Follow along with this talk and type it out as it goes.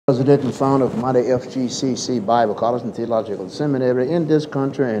President and founder of Mighty FGCC Bible College and Theological Seminary in this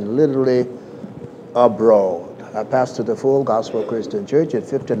country and literally abroad. I pastor the Full Gospel Christian Church at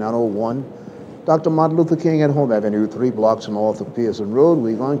 5901 Dr. Martin Luther King at Home Avenue, 3 blocks north of Pearson Road.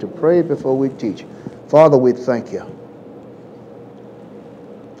 We're going to pray before we teach. Father, we thank you.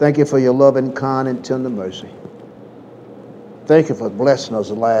 Thank you for your love and kind and tender mercy. Thank you for blessing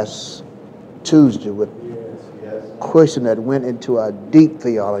us last Tuesday with a question that went into our deep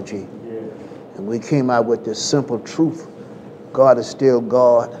theology. And we came out with this simple truth. God is still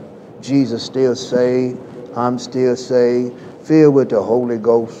God. Jesus still saved. I'm still saved. Filled with the Holy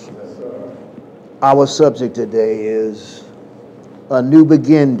Ghost. Our subject today is a new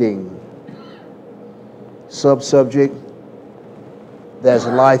beginning. Subject, there's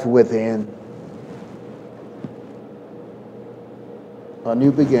life within. A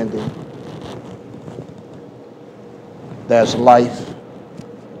new beginning. There's life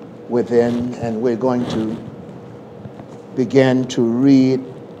within, and we're going to begin to read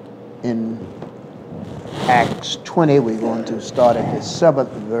in Acts 20. We're going to start at the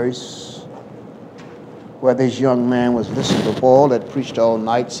 7th verse, where this young man was listening to Paul that preached all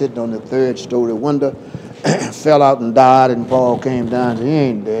night, sitting on the 3rd-story window, fell out and died, and Paul came down and said, "He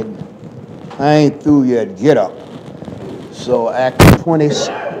ain't dead. I ain't through yet. Get up." So Acts 20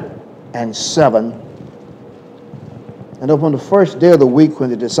 and 7. And upon the first day of the week,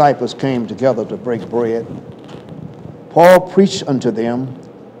 when the disciples came together to break bread, Paul preached unto them,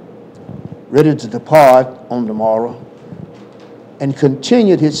 ready to depart on the morrow, and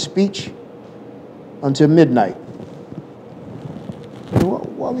continued his speech until midnight.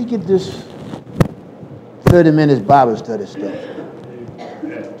 Why we get this 30 minutes Bible study stuff?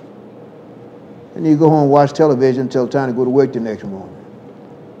 And you go home and watch television until time to go to work the next morning.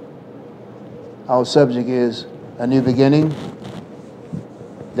 Our subject is a new beginning.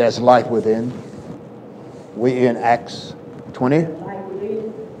 There's life within. We're in Acts 20.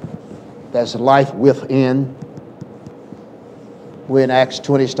 There's life within. We're in Acts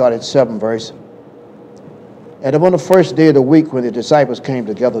 20, start at 7 verse. And upon the first day of the week, when the disciples came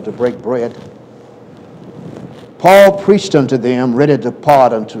together to break bread, Paul preached unto them, ready to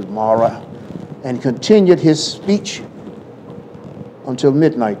depart unto tomorrow, and continued his speech until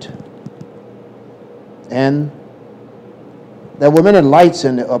midnight. And there were many lights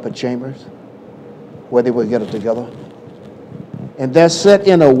in the upper chambers where they were gathered together. And there sat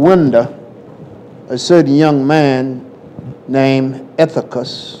in a window a certain young man named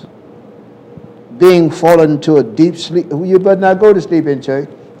Ethicus, being fallen into a deep sleep. You better not go to sleep in church.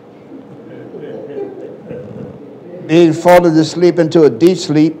 Being fallen to sleep into a deep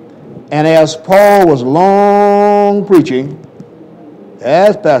sleep. And as Paul was long preaching,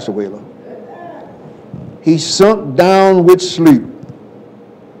 as Pastor Wheeler, he sunk down with sleep.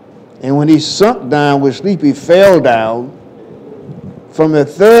 And when he sunk down with sleep, he fell down from the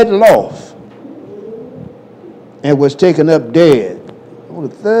 3rd loft and was taken up dead. On the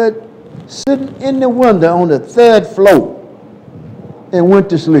 3rd, sitting in the window on the 3rd floor, and went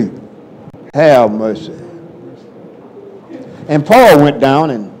to sleep. Have mercy. And Paul went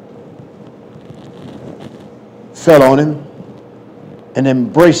down and fell on him and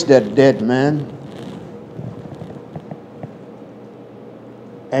embraced that dead man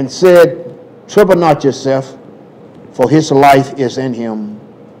and said, "Trouble not yourself, for his life is in him."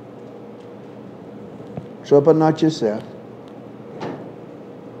 Trouble not yourself,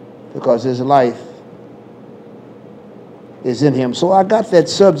 because his life is in him. So I got that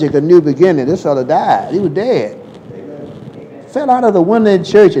subject, a new beginning. This fellow died. He was dead. Amen. Fell out of the window in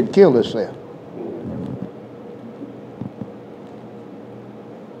church and killed himself.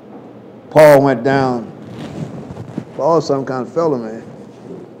 Paul went down. Paul's some kind of fellow, man.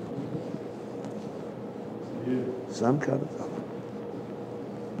 Some kind of fellow.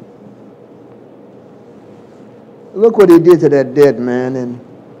 Look what he did to that dead man in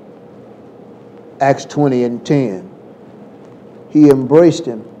Acts 20 and 10. He embraced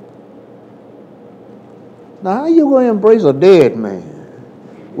him. Now, how you going to embrace a dead man?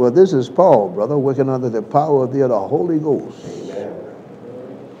 Well, this is Paul, brother, working under the power of the Holy Ghost.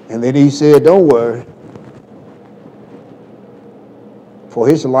 And then he said, "Don't worry, for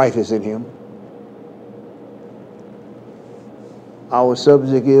his life is in him." Our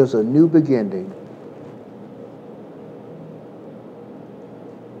subject is a new beginning.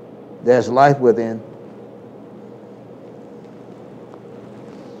 There's life within.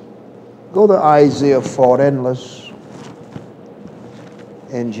 Go to Isaiah 40 and let's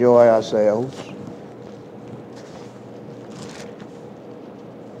enjoy ourselves.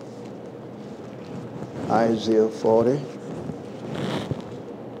 Isaiah 40.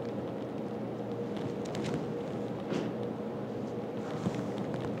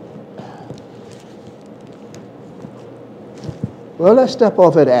 Well, let's step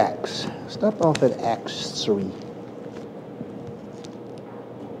off at Acts. Step off at Acts 3.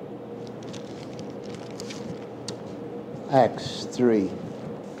 Acts 3.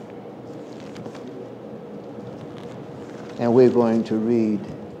 And we're going to read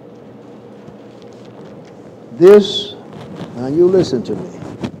this. Now you listen to me.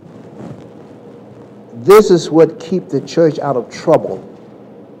 This is what keeps the church out of trouble.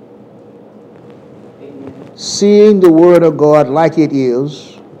 Seeing the word of God like it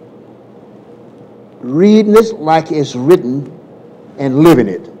is, reading it like it's written, and living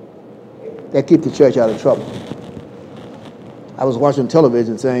it. That keeps the church out of trouble. I was watching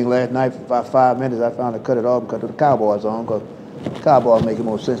television thing last night for about 5 minutes. I found to cut it off and cut the Cowboys on, because the Cowboys make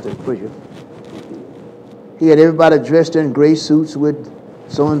more sense than the preacher. He had everybody dressed in gray suits with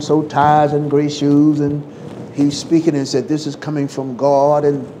so-and-so ties and gray shoes, and he's speaking and said, this is coming from God,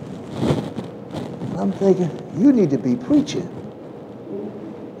 and I'm thinking, you need to be preaching.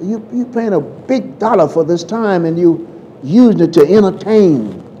 You're paying a big dollar for this time, and you using it to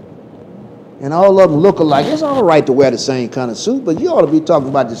entertain. And all of them look alike. It's all right to wear the same kind of suit, but you ought to be talking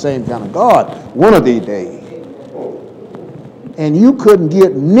about the same kind of God one of these days. And you couldn't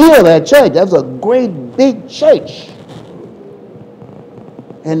get near that church. That was a great big church.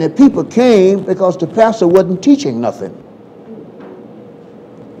 And the people came because the pastor wasn't teaching nothing.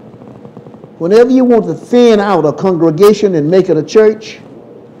 Whenever you want to thin out a congregation and make it a church,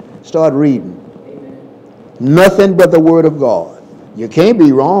 start reading. Nothing but the Word of God. You can't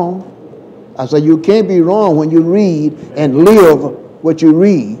be wrong. I say you can't be wrong when you read and live what you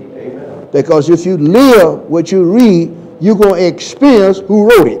read. Amen. Because if you live what you read, you're going to experience who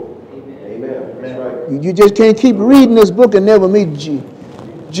wrote it. Amen. That's right. You just can't keep reading this book and never meet Jesus.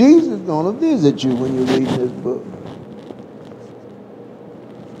 Jesus is going to visit you when you read this book.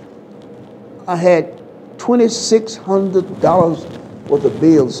 I had $2,600 worth of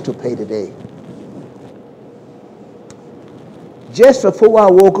bills to pay today. Just before I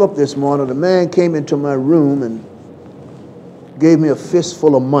woke up this morning, the man came into my room and gave me a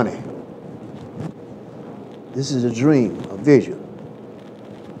fistful of money. This is a dream, a vision.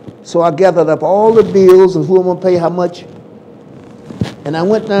 So I gathered up all the bills and who I'm going to pay how much. And I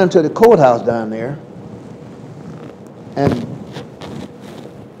went down to the courthouse down there. And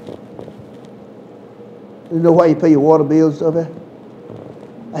you know why you pay your water bills over there?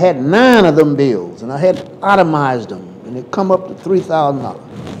 I had 9 of them bills, and I had itemized them, and it come up to $3,000.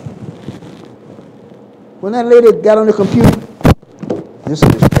 When that lady got on the computer, this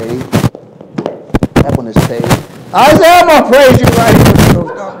is paid. That one is paid. I said, I'm going to praise you right here. So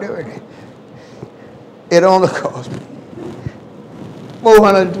stop doing it. It only cost me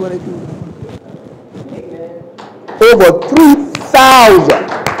 $422. Over $3,000.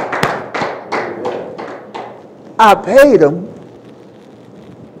 I paid them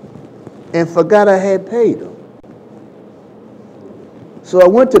and forgot I had paid them. So I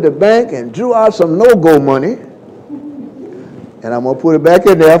went to the bank and drew out some no-go money, and I'm going to put it back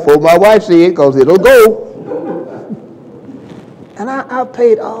in there for my wife see it, because it'll go. And I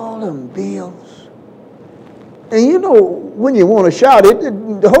paid all them bills. And you know, when you want to shout it,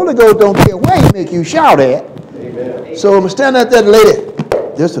 the Holy Ghost don't care where he make you shout at. Amen. So I'm standing at that lady.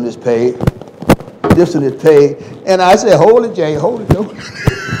 This one is paid. This one is paid. And I said, hold it, Jay, hold it. Hold it.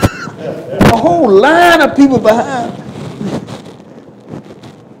 A whole line of people behind.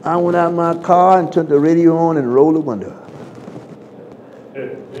 I went out in my car and turned the radio on and rolled the window.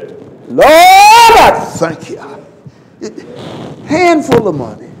 Lord, I thank you. Handful of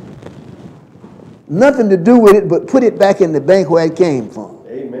money. Nothing to do with it but put it back in the bank where it came from.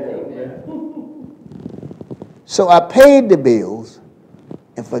 Amen. So I paid the bills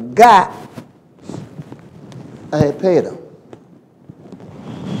and forgot I had paid them.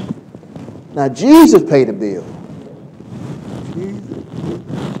 Now Jesus paid the bill. Jesus.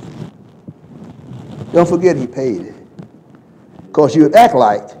 Don't forget he paid it. Because you'd act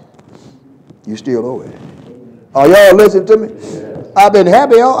like you still owe it. Are y'all listening to me? I've been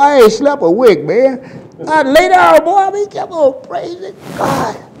happy. I ain't slept a week, man. I lay down, boy. I kept on praising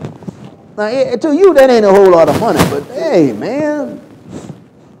God. Now, to you, that ain't a whole lot of money, but hey, man.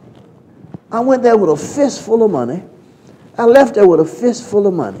 I went there with a fistful of money. I left there with a fistful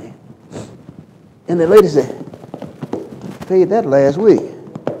of money. And the lady said, paid that last week.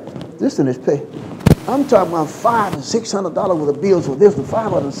 This one is paid. I'm talking about $500 and $600 worth of bills for this one,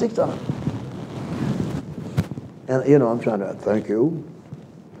 $500 and $600. And, you know, I'm trying to, thank you.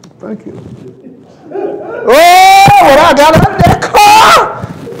 Thank you. Oh, when I got out of that car,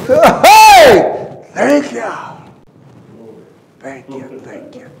 hey, thank you. Thank you,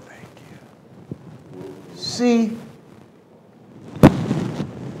 thank you, thank you. See,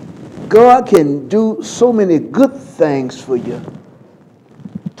 God can do so many good things for you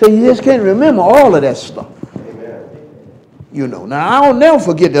till you just can't remember all of that stuff. Amen. You know, now I don't never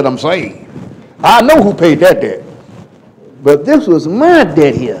forget that I'm saved. I know who paid that debt. But this was my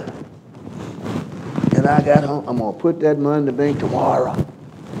debt here. And I got home. I'm going to put that money in the bank tomorrow.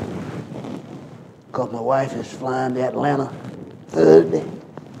 Because my wife is flying to Atlanta Thursday.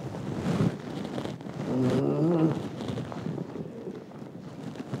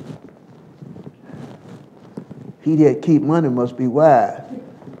 He that keep money must be wise.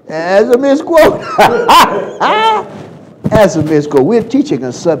 As a misquote. As a misquote. We're teaching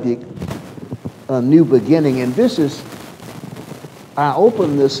a subject, a new beginning, and this is, I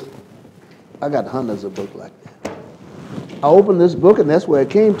opened this, I got hundreds of books like that. I opened this book, and that's where I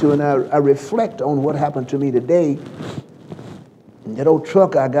came to, and I reflect on what happened to me today. And that old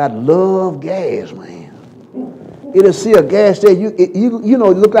truck I got love gas, man. It'll see a gas station, you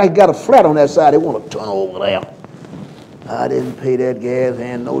know, it look like it got a flat on that side. They want to turn over there. I didn't pay that gas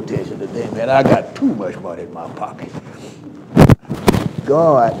and no attention today, man. I got too much money in my pocket.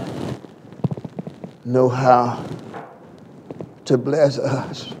 God know how to bless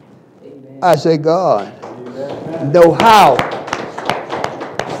us. Amen. I say God know how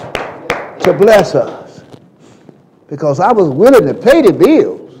to bless us. Because I was willing to pay the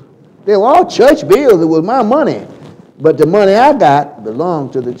bills. They were all church bills. It was my money. But the money I got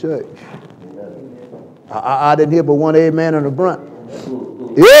belonged to the church. I didn't hear but one amen on the brunt.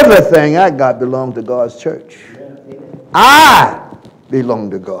 Everything I got belonged to God's church. I belong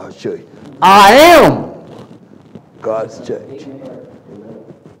to God's church. I am God's church.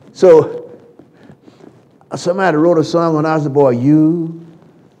 So somebody wrote a song when I was a boy. You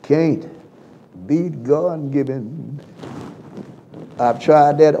can't beat God given. I've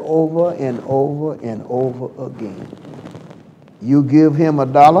tried that over and over and over again. You give him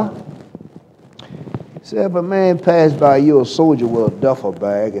 $1. Say if a man pass by you, a soldier with a duffel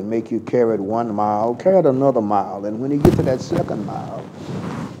bag, and make you carry it 1 mile, carry it another mile, and when you get to that second mile,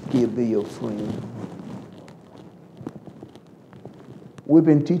 he'll be your friend. We've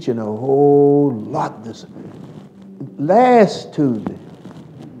been teaching a whole lot this last Tuesday.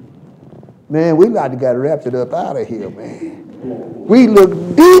 Man, we got to get wrapped it up out of here, man. We look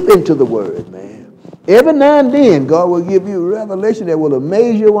deep into the word, man. Every now and then, God will give you a revelation that will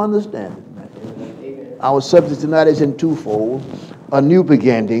amaze your understanding. Our subject tonight is in twofold. A new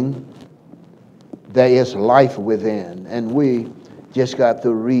beginning. There is life within. And we just got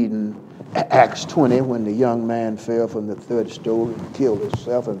through reading Acts 20 when the young man fell from the third story and killed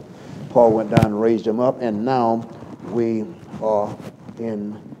himself. And Paul went down and raised him up. And now we are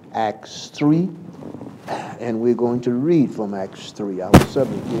in Acts 3. And we're going to read from Acts 3. Our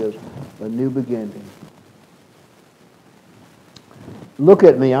subject is a new beginning. Look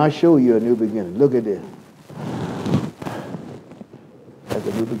at me. I'll show you a new beginning. Look at this. That's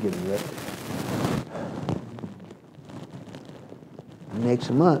a new beginning, right?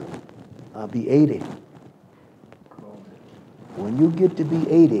 Next month, I'll be 80. When you get to be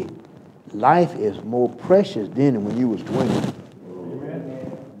 80, life is more precious than when you was 20.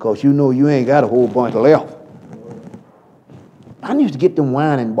 Because you know you ain't got a whole bunch left. I used to get them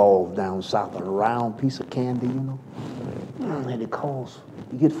whining balls down south, a round piece of candy, you know. And it costs,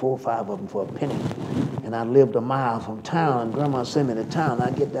 you get 4 or 5 of them for a penny. And I lived a mile from town, and Grandma sent me to town.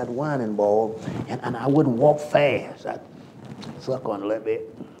 I'd get that whining ball, and I wouldn't walk fast. I'd suck on it a little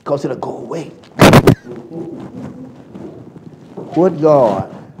bit, because it'll go away. What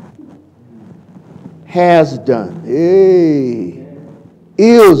God has done,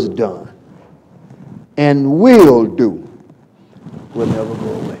 is done, and will do, will never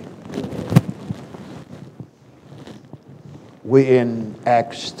go away. We're in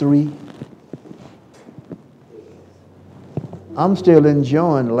Acts 3. I'm still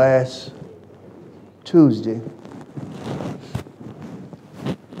enjoying last Tuesday.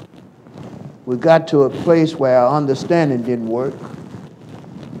 We got to a place where our understanding didn't work.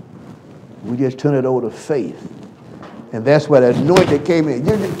 We just turned it over to faith. And that's where the anointing came in.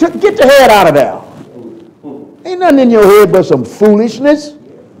 Get your head out of there. Ain't nothing in your head but some foolishness.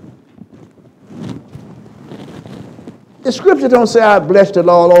 The scripture don't say, I bless the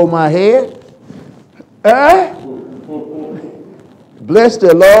Lord, oh my head. Bless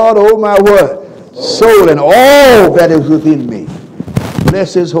the Lord, oh my what? Soul and all that is within me.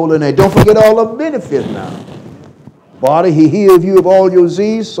 Bless his holy name. Don't forget all the benefits now. Body, he healed you of all your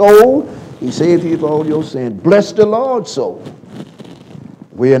disease. Soul, he saved you of all your sin. Bless the Lord, soul.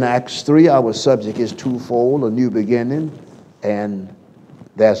 We're in Acts 3. Our subject is twofold, a new beginning, and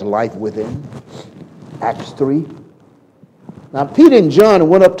there's life within. Acts 3. Now, Peter and John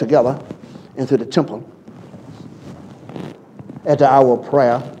went up together into the temple at the hour of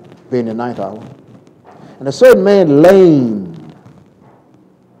prayer, being the ninth hour. And a certain man, lame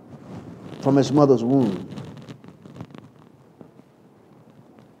from his mother's womb,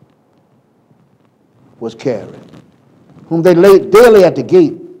 was carried, whom they laid daily at the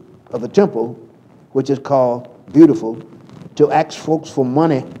gate of the temple, which is called Beautiful, to ask folks for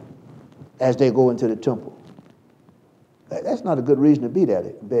money as they go into the temple. That's not a good reason to be there, to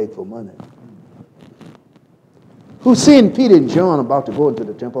beg for money. Who, seeing Peter and John about to go into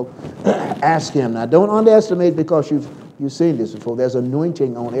the temple, asked him. Now, don't underestimate, because you've seen this before. There's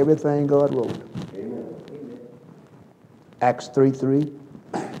anointing on everything God wrote. Amen. Acts 3:3.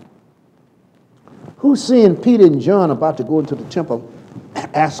 Who, seeing Peter and John about to go into the temple,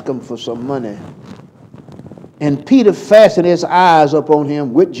 asked them for some money. And Peter fastened his eyes upon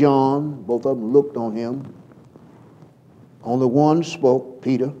him with John. Both of them looked on him. Only one spoke,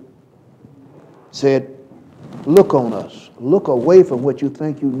 Peter, said, look on us. Look away from what you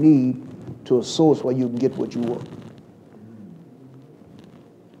think you need to a source where you can get what you want.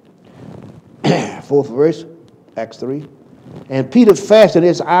 Fourth verse, Acts 3. And Peter fastened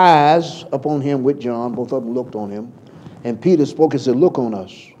his eyes upon him with John. Both of them looked on him. And Peter spoke and said, look on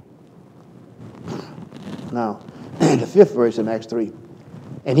us. Now, the fifth verse in Acts 3.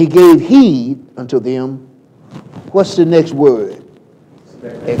 And he gave heed unto them. What's the next word?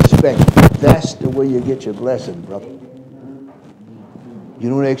 Expect. That's the way you get your blessing, brother. You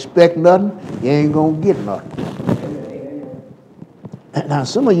don't expect nothing, you ain't going to get nothing. Now,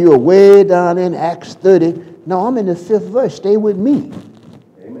 some of you are way down in Acts 30. No, I'm in the fifth verse. Stay with me.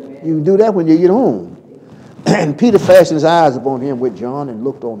 You can do that when you get home. And Peter fastened his eyes upon him with John and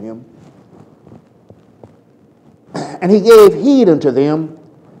looked on him. And he gave heed unto them,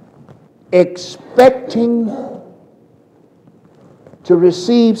 expecting to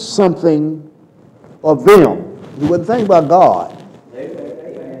receive something of them. He wasn't thinking about God.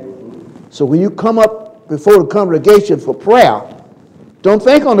 So when you come up before the congregation for prayer, don't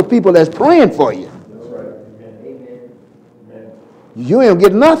think on the people that's praying for you. You ain't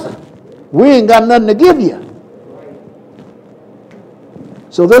get nothing. We ain't got nothing to give you.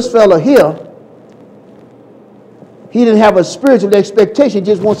 So this fella here, he didn't have a spiritual expectation. He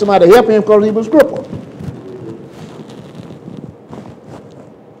just wants somebody to help him because he was crippled.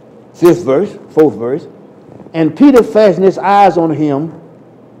 Fourth verse. And Peter fastened his eyes on him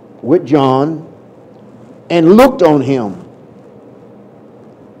with John and looked on him.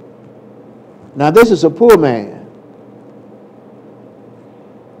 Now this is a poor man.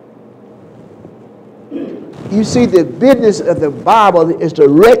 You see, the business of the Bible is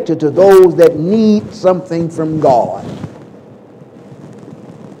directed to those that need something from God.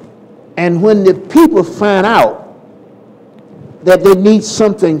 And when the people find out that they need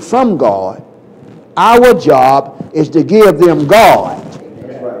something from God, our job is to give them God.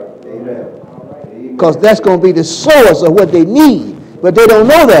 That's right. Because that's going to be the source of what they need. But they don't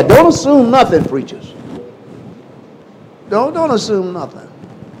know that. Don't assume nothing, preachers. Don't assume nothing.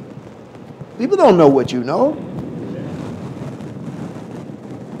 People don't know what you know.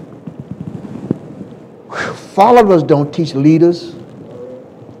 Followers don't teach leaders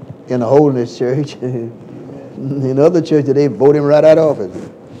in a holiness church. In other churches, they vote him right out of office.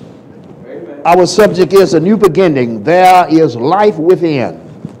 Amen. Our subject is a new beginning. There is life within.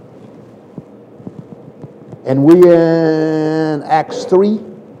 And we're in Acts 3.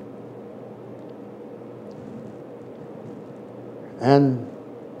 And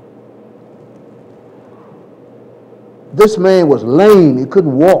this man was lame. He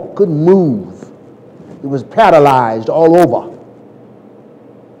couldn't walk, couldn't move. He was paralyzed all over.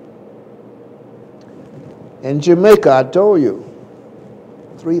 In Jamaica, I told you,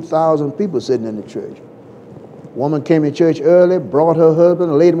 3,000 people sitting in the church. Woman came to church early, brought her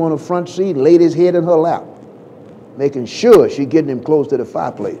husband, laid him on the front seat, laid his head in her lap, making sure she's getting him close to the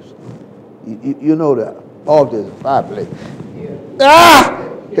fireplace. You know that. Altar is a fireplace. Yeah.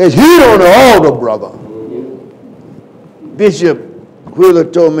 There's heat on the altar, brother. Bishop Wheeler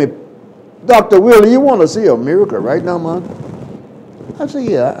told me, Dr. Wheeler, you want to see a miracle right now, man? I said,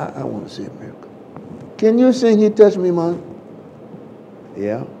 yeah, I want to see a miracle. Can you sing He Touched Me, man?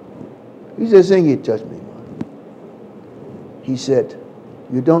 Yeah. He said, sing He Touched Me, man. He said,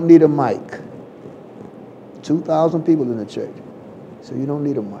 you don't need a mic. 2,000 people in the church. So you don't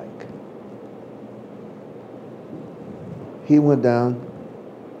need a mic. He went down.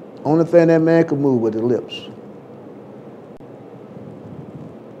 Only thing that man could move was the lips.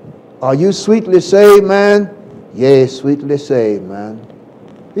 Are you sweetly saved, man? Yes, sweetly saved, man.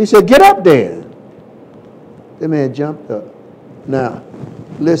 He said, get up there. The man jumped up. Now,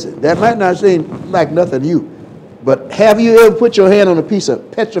 listen, that might not seem like nothing to you, but have you ever put your hand on a piece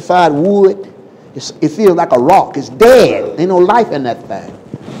of petrified wood? It feels like a rock. It's dead. Ain't no life in that thing.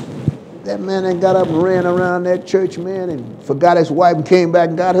 That man that got up and ran around that church, man, and forgot his wife and came back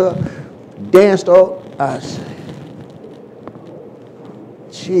and got her, danced all. I say,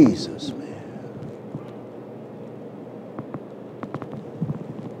 Jesus, man.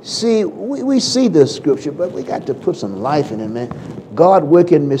 See, we see this scripture, but we got to put some life in it, man. God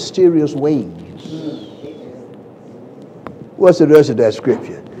work in mysterious ways. What's the rest of that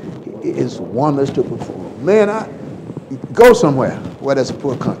scripture? It's wonders to perform. Man, go somewhere where there's a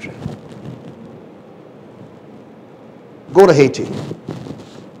poor country. Go to Haiti.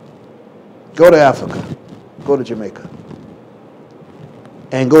 Go to Africa. Go to Jamaica.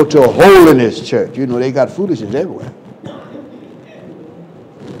 And go to a holiness church. You know, they got foolishness everywhere.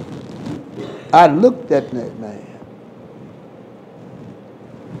 I looked at that man.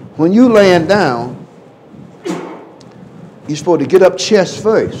 When you laying down, you're supposed to get up chest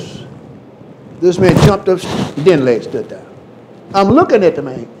first. This man jumped up, then legs stood down. I'm looking at the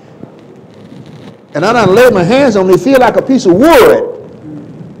man. And I done laid my hands on him. They feel like a piece of wood.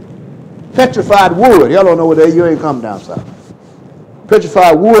 Petrified wood. Y'all don't know what that is. You ain't come down south.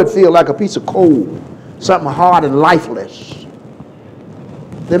 Petrified wood feel like a piece of coal. Something hard and lifeless.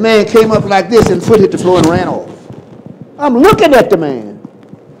 The man came up like this and foot hit the floor and ran off. I'm looking at the man.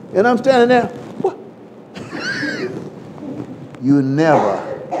 And I'm standing there. What? You never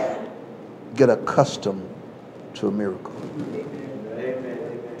get accustomed to a miracle.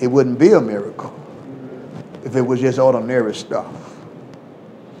 It wouldn't be a miracle if it was just ordinary stuff.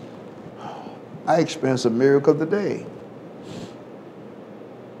 I experienced a miracle today.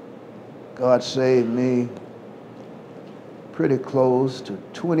 God saved me pretty close to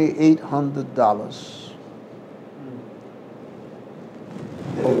 $2,800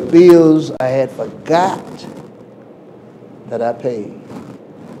 of bills I had forgot that I paid.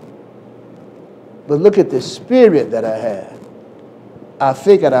 But look at the spirit that I had. I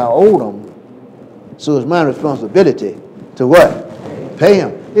figured I owed them, so it's my responsibility to what? Pay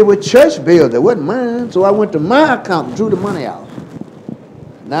them. It was church bills that wasn't mine, so I went to my account and drew the money out.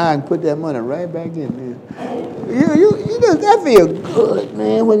 Now I can put that money right back in there. That feel good,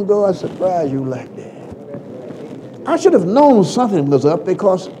 man, when God surprise you like that. I should have known something was up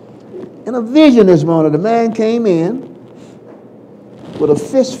because in a vision this morning, the man came in with a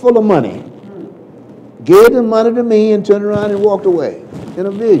fistful of money, gave the money to me and turned around and walked away in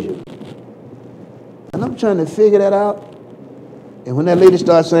a vision. And I'm trying to figure that out. And when that lady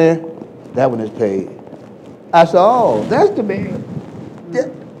started saying, that one is paid, I said, oh, that's the man. Yeah.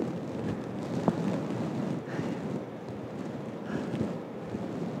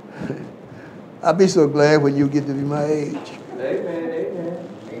 I'll be so glad when you get to be my age. Amen,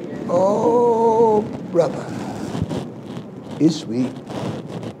 amen. Oh, brother. It's sweet.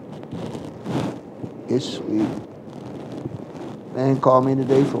 It's sweet. Man called me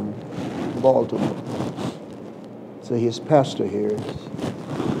today from Baltimore. So his pastor here.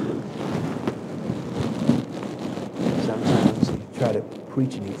 Sometimes he try to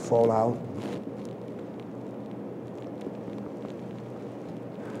preach and he fall out.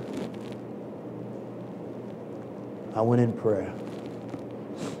 I went in prayer.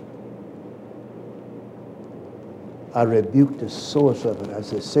 I rebuked the source of it. I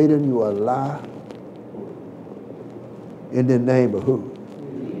said, Satan, you are a lie. In the name of who?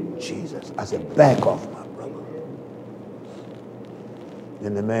 Jesus. I said, back off, my brother.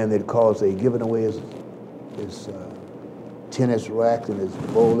 And the man that calls, they giving away his tennis racks and his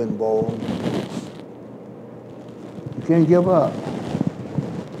bowling ball. You can't give up.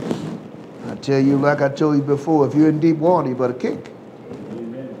 I tell you, like I told you before, if you're in deep water, you better kick.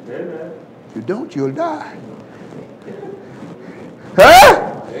 Amen. If you don't, you'll die.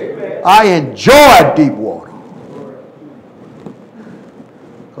 Huh? Amen. I enjoy deep water.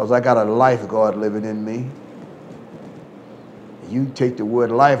 Because I got a lifeguard living in me. You take the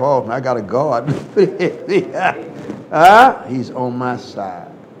word life off, and I got a God. He's on my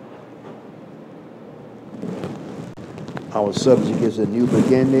side. Our subject is a new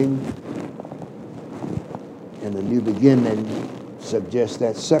beginning. And the new beginning suggests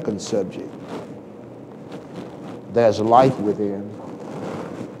that second subject. There's life within.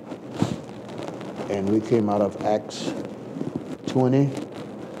 And we came out of Acts 20.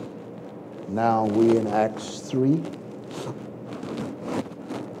 Now we're in Acts 3.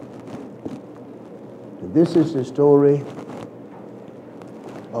 This is the story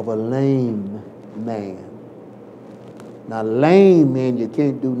of a lame man. Now, lame means you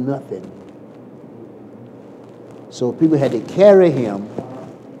can't do nothing. So people had to carry him,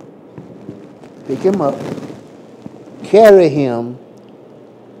 pick him up, carry him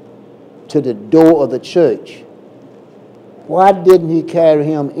to the door of the church. Why didn't he carry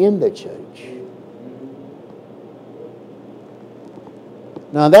him in the church?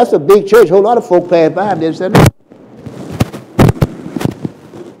 Now that's a big church. A whole lot of folk passed by and they said no.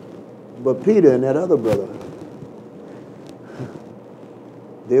 But Peter and that other brother,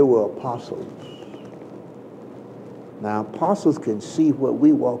 they were apostles. Now apostles can see what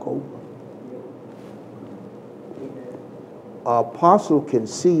we walk over. An apostle can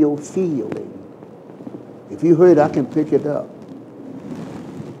see your feeling. If you heard, I can pick it up.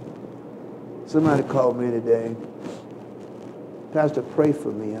 Somebody called me today. Pastor, pray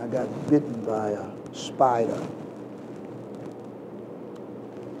for me. I got bitten by a spider.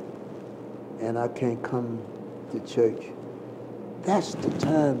 And I can't come to church. That's the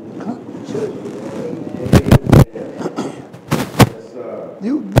time to come to church.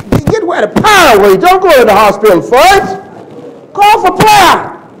 You get where the power is. Don't go to the hospital first. Call for prayer.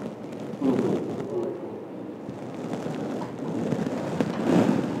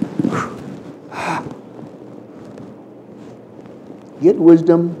 Get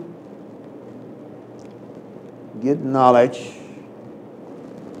wisdom, get knowledge,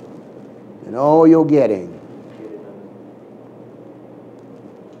 and all you're getting,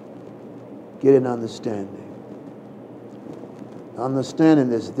 get an understanding.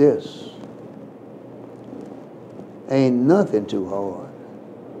 Understanding is this: ain't nothing too hard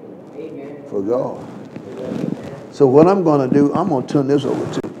for God. So what I'm going to do, I'm going to turn this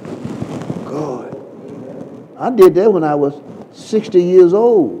over to God. I did that when I was 60 years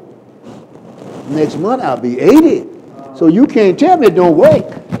old. Next month I'll be 80. So you can't tell me it don't work.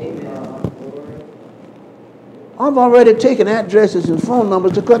 I've already taken addresses and phone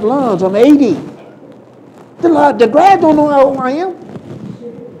numbers to cut lawns. I'm 80. The grass don't know how old I am.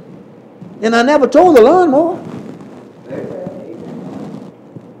 And I never told the lawnmower.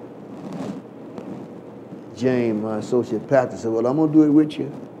 James, my associate pastor, said, well, I'm going to do it with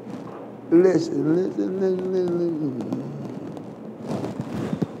you. Listen.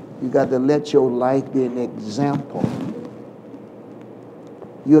 You got to let your life be an example.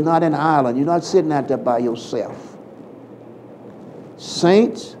 You're not an island. You're not sitting out there by yourself.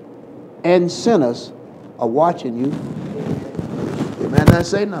 Saints and sinners are watching you. They might not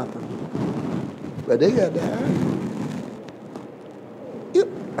say nothing, but they got to hide.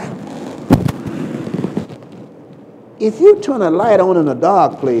 If you turn a light on in a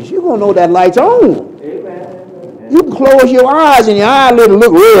dark place, you're going to know that light's on. You can close your eyes and your eyelid will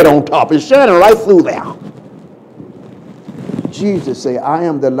look red on top. It's shining right through there. Jesus said, I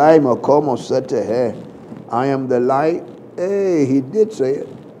am the light. I am the light. Hey, he did say it.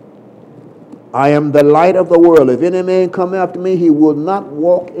 I am the light of the world. If any man come after me, he will not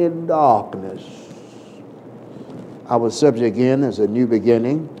walk in darkness. Our subject again is a new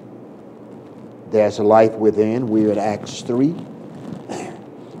beginning. There's life within. We're at Acts 3.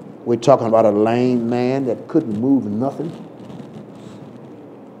 We're talking about a lame man that couldn't move nothing.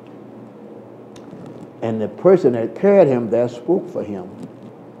 And the person that carried him there spoke for him.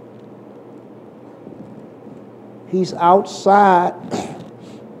 He's outside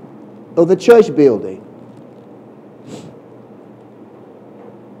of the church building,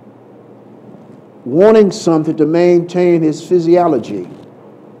 wanting something to maintain his physiology,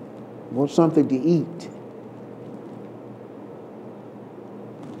 wants something to eat.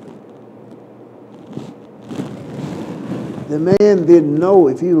 The man didn't know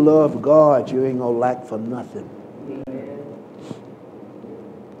if you love God, you ain't going to lack for nothing.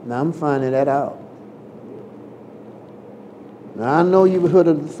 Now I'm finding that out. Now I know you've heard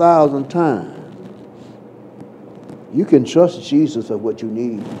it 1,000 times. You can trust Jesus for what you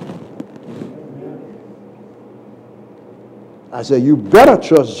need. I said, you better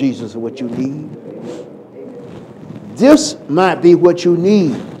trust Jesus for what you need. This might be what you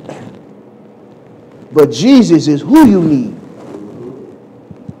need, but Jesus is who you need.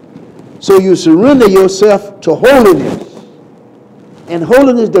 So you surrender yourself to holiness. And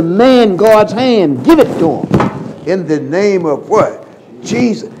holiness demands God's hand. Give it to him. In the name of what?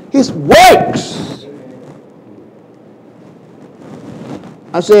 Jesus. His works.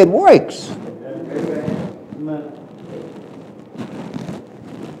 I said works.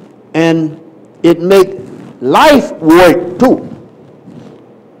 And it make life work too.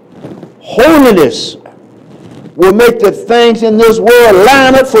 Holiness will make the things in this world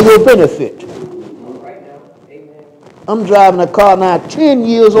line up for your benefit. I'm driving a car now 10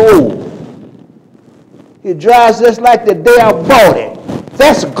 years old. It drives just like the day I bought it.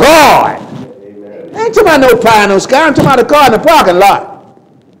 That's God. Ain't talking about no pie, no sky. I'm talking about the car in the parking lot.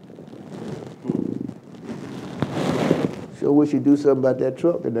 Sure wish you'd do something about that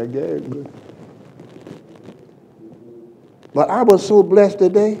truck and that gas. But I was so blessed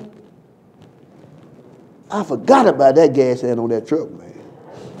today. I forgot about that gas hand on that truck, man.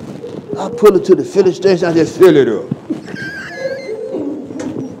 I pull it to the filling station, I just fill it up.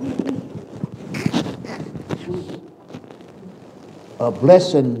 A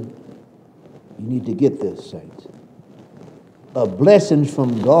blessing, you need to get this, saints. A blessing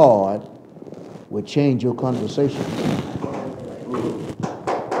from God will change your conversation.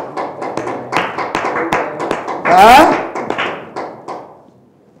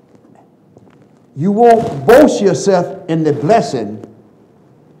 You won't boast yourself in the blessing.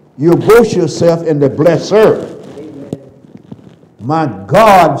 You'll boast yourself in the blesser. My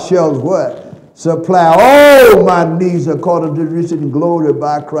God shall what? Supply all my needs according to the riches and glory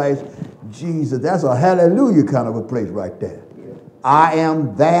by Christ Jesus. That's a hallelujah kind of a place right there. I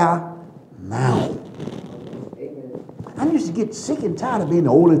am there now. I used to get sick and tired of being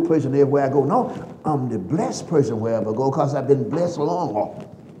the oldest person everywhere I go. No, I'm the blessed person wherever I go because I've been blessed a long haul.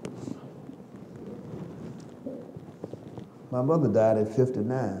 My mother died at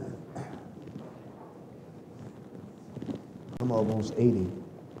 59. I'm almost 80.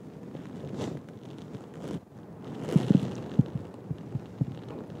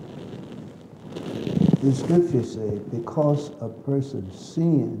 The scripture says, because a person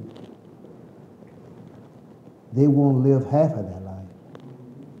sinned, they won't live half of their life.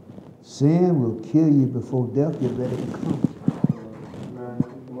 Sin will kill you before death get ready to come.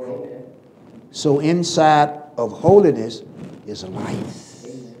 So inside of holiness is life.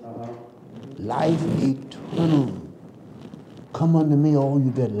 Life eternal. Come unto me, all you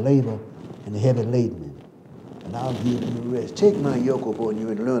that labor and heavy laden, and I'll give you rest. Take my yoke upon you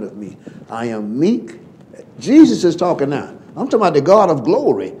and learn of me. I am meek. Jesus is talking now. I'm talking about the God of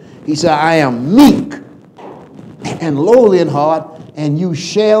glory. He said, I am meek and lowly in heart, and you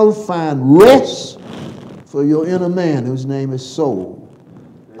shall find rest for your inner man, whose name is soul.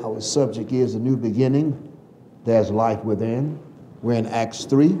 Our subject is a new beginning. There's life within. We're in Acts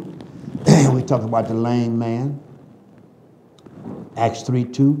 3. We're talking about the lame man. Acts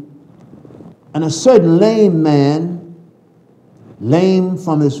 3:2. And a certain lame man, lame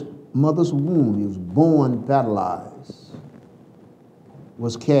from his mother's womb, he was born paralyzed,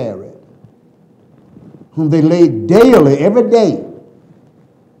 was carried, whom they laid daily, every day,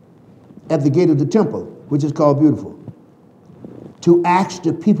 at the gate of the temple, which is called Beautiful, to ask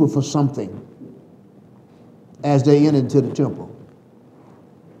the people for something as they entered into the temple.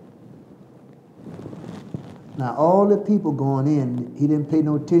 Now, all the people going in, he didn't pay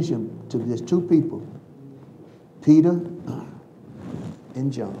no attention to just two people, Peter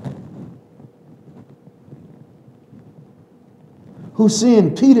and John, who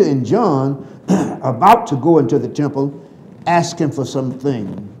seeing Peter and John about to go into the temple, asking for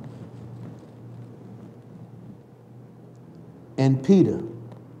something. And Peter,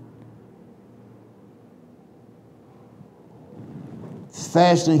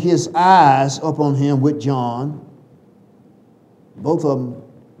 fastening his eyes upon him with John, both of them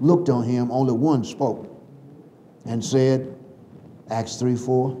looked on him, only one spoke and said, Acts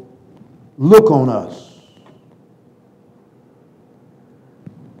 3:4, look on us.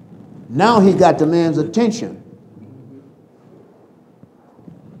 Now he got the man's attention.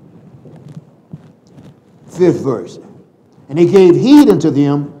 5th verse. And he gave heed unto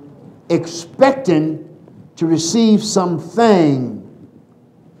them, expecting to receive something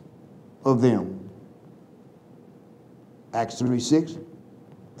of them. Acts 3:6.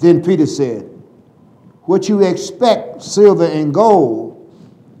 Then Peter said, what you expect, silver and gold,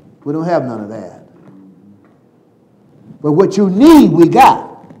 we don't have none of that. But what you need, we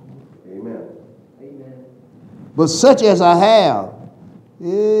got. Amen. Amen. But such as I have,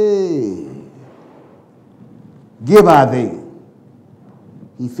 give I thee.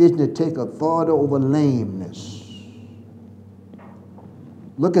 He fitting to take authority over lameness.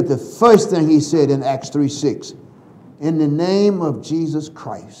 Look at the first thing he said in Acts 3:6. In the name of Jesus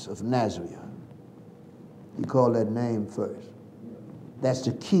Christ of Nazareth. He called that name first. That's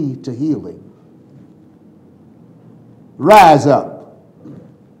the key to healing. Rise up.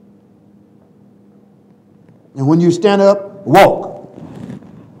 And when you stand up, walk.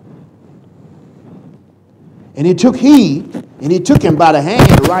 And he took heed, and he took him by the hand,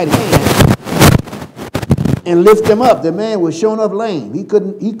 the right hand, and lifted him up. The man was shown up lame. He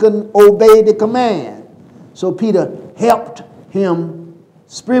couldn't obey the command. So Peter helped him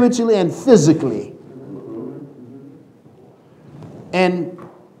spiritually and physically. And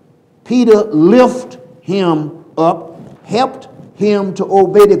Peter lifted him up, helped him to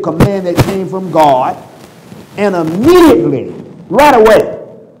obey the command that came from God, and immediately, right away,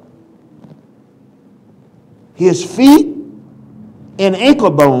 his feet and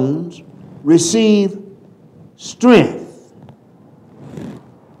ankle bones received strength.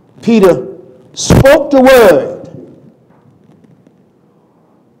 Peter spoke the word.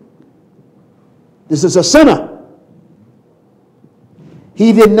 This is a sinner.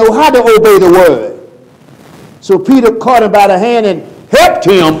 He didn't know how to obey the word. So Peter caught him by the hand and helped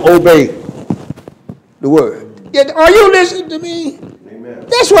him obey the word. Are you listening to me? Amen.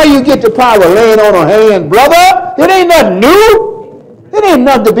 That's why you get the power laying on a hand, brother. It ain't nothing new. It ain't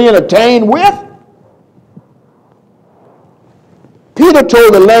nothing to be entertained with. Peter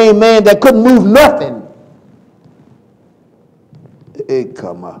told the lame man that couldn't move nothing.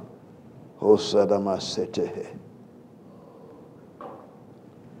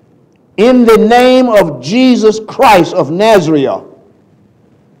 In the name of Jesus Christ of Nazareth,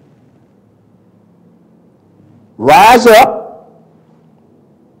 rise up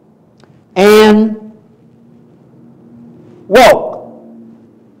and walk.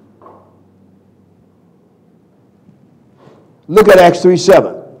 Look at Acts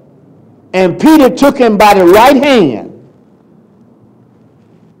 3:7. And Peter took him by the right hand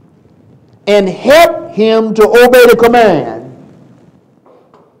and helped him to obey the command.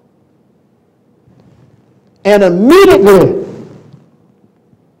 And immediately,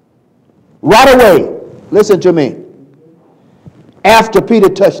 right away, listen to me, after Peter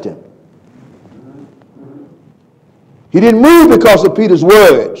touched him, he didn't move because of Peter's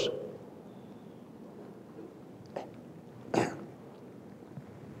words.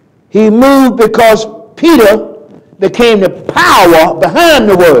 He moved because Peter became the power behind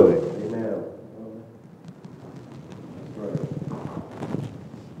the word. Amen.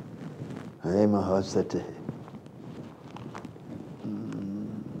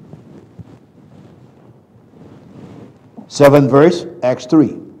 7th verse, Acts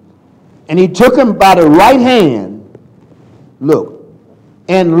 3. And he took him by the right hand, look,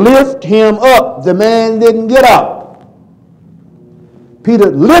 and lifted him up. The man didn't get up.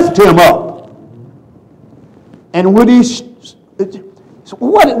 Peter lifted him up. And when he,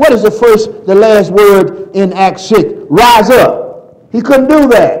 what is the last word in Acts 6? Rise up. He couldn't do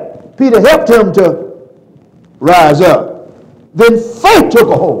that. Peter helped him to rise up. Then faith took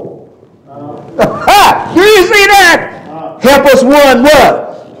a hold. Do you see that? Help us one what?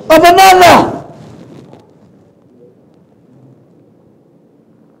 Of another.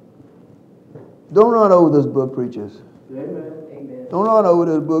 Don't run over this book, preachers. Amen. Don't run over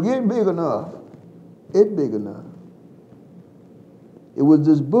this book. It ain't big enough. It's big enough. It was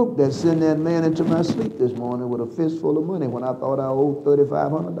this book that sent that man into my sleep this morning with a fistful of money when I thought I owed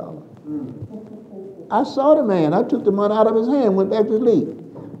 $3,500. I saw the man. I took the money out of his hand and went back to sleep.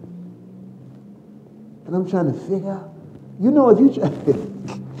 And I'm trying to figure out. You know, if you try,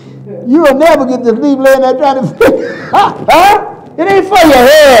 you will never get to sleep laying there trying to figure out. Huh? It ain't for your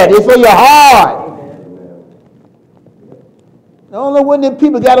head. It's for your heart. I don't know when them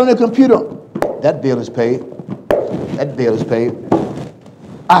people got on their computer. That bill is paid. That bill is paid.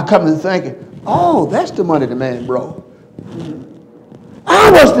 I come to thinking, oh, that's the money the man brought. I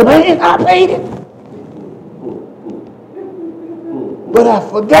was the man. I paid it. But I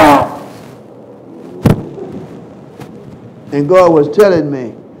forgot. And God was telling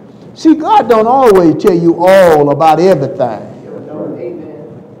me, see, God don't always tell you all about everything.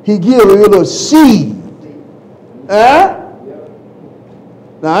 He gives you a little seed. Huh?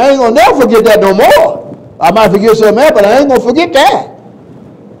 Now, I ain't going to never forget that no more. I might forget something else, but I ain't going to forget that.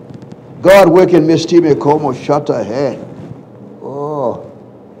 God working mischievous, como shata head. Oh.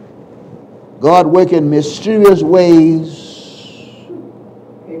 God working mysterious ways.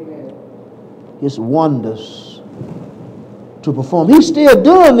 Amen. His wonders to perform. He's still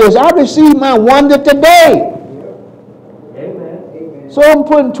doing this. I received my wonder today. Amen. So I'm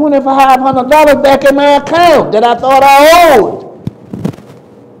putting $2,500 back in my account that I thought I owed.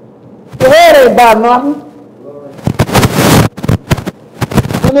 The head ain't about nothing.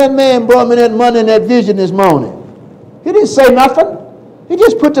 When that man brought me that money and that vision this morning, he didn't say nothing. He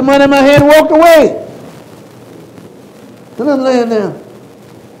just put the money in my hand and walked away. And I'm laying there.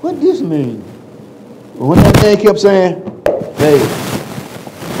 What does this mean? Well, when that man kept saying, pay.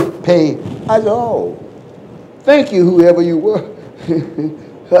 I said, oh, thank you, whoever you were.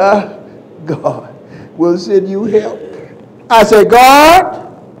 God will send you help. I said, God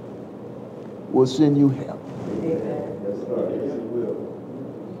will send you help.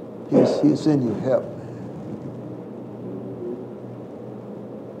 He'll send you help.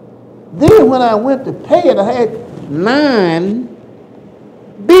 Then when I went to pay it, I had 9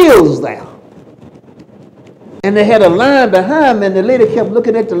 bills there. And they had a line behind me, and the lady kept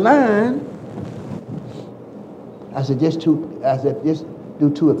looking at the line. I said, just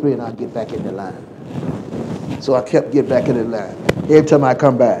do 2 or 3 and I'll get back in the line. So I kept getting back in the line. Every time I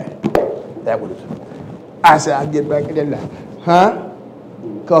come back, that was it. I said, I'll get back in the line. Huh?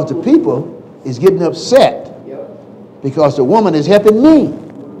 Because the people is getting upset because the woman is helping me.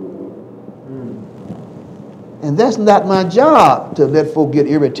 And that's not my job to let folk get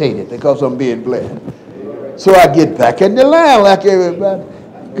irritated because I'm being blessed. So I get back in the line like everybody.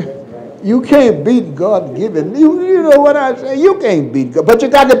 You can't beat God given. You know what I say? You can't beat God. But you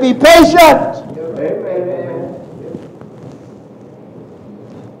got to be patient.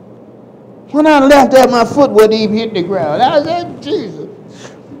 When I left there, my foot wouldn't even hit the ground. I said, Jesus.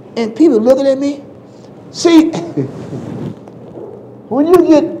 And people looking at me. See, when you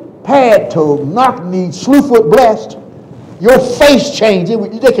get pad toe, knock knee, slew foot blessed, your face changes.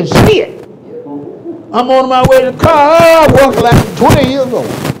 They can see it. I'm on my way to the car. I walk like 20 years old.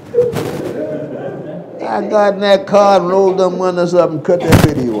 I got in that car and rolled them windows up and cut that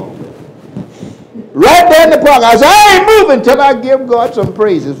video on. Right there in the park. I said, I ain't moving till I give God some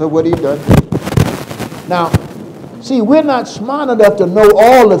praises for what he done. Now, see, we're not smart enough to know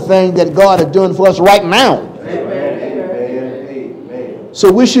all the things that God is doing for us right now. Amen. So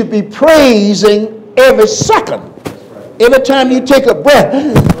we should be praising every second. Every time you take a breath.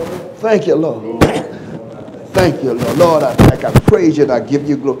 Thank you, Lord. Thank you, Lord. Lord, I praise you and I give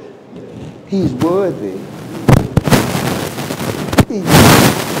you glory. He's worthy.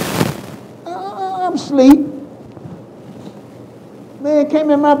 I'm asleep. Man came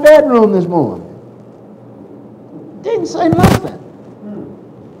in my bedroom this morning. Didn't say nothing.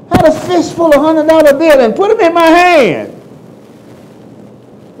 Had a fistful of $100 bill and put them in my hand.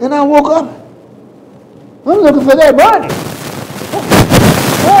 And I woke up. I'm looking for that money.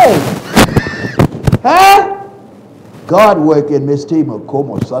 Hey. Huh? God work in Miss Tima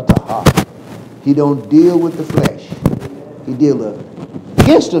como sataha. He don't deal with the flesh. He deals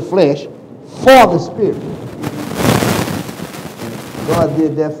against the flesh for the spirit. God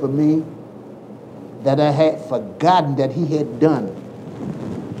did that for me that I had forgotten that he had done.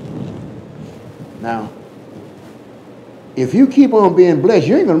 Now, if you keep on being blessed,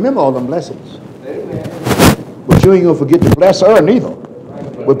 you ain't going to remember all them blessings. Amen. But you ain't going to forget to bless her neither.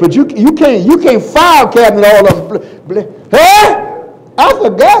 But you can't file cabinet all of them. Huh? I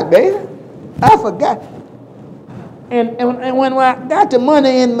forgot, man. I forgot. And when I got the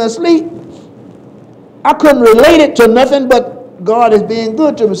money in my sleep, I couldn't relate it to nothing but God is being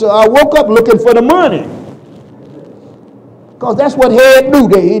good to me. So I woke up looking for the money. Because that's what head do.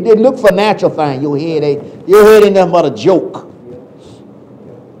 They look for natural things. Your head ain't nothing but a joke.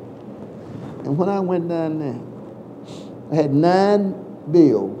 And when I went down there, I had 9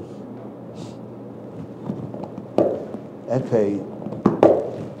 bills. That paid.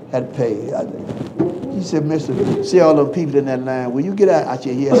 Had paid. He said, Mister, see all those people in that line. Will you get out? I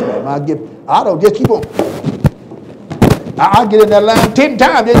said, yes, ma'am. I don't just keep on. I'll get in that line 10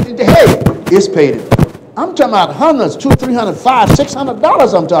 times. Hey, it's paid. I'm talking about hundreds, $200, $300, $500,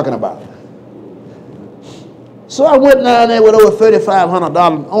 $600 I'm talking about. So I went down there with over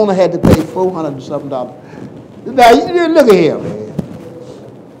 $3,500. Only had to pay $400 and something. Now, you look at here, man.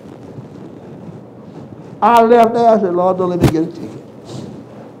 I left there. I said, Lord, don't let me get a ticket.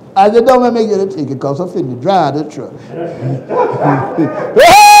 I said, don't let me get a ticket because I'm finna drive the truck. Hey,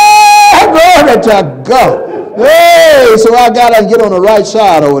 glory to God. Hey, so I got to get on the right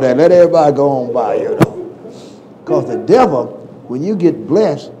side over there. Let everybody go on by, you know. Because the devil, when you get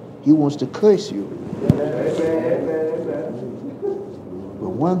blessed, he wants to curse you. But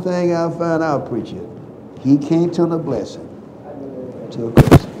one thing I found out, preacher, he can't turn a blessing to a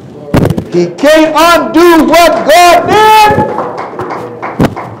curse. He can't undo what God did.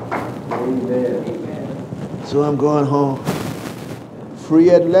 So I'm going home, free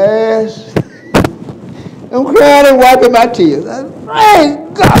at last. I'm crying and wiping my tears. Praise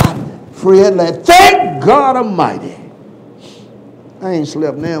God, free at last. Thank God Almighty. I ain't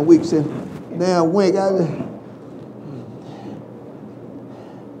slept now a week since now wink.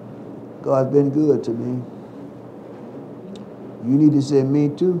 God's been good to me. You need to say me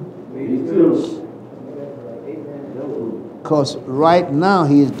too. Me too. Because right now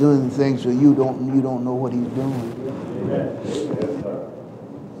he is doing things so you don't know what he's doing.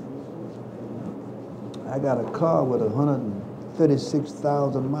 I got a car with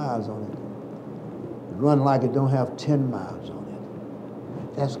 136,000 miles on it. Run like it don't have 10 miles on it.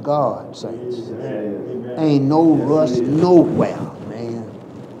 That's God, saints. Ain't no rust nowhere, man.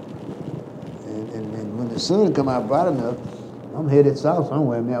 As soon as I come out bright enough, I'm headed south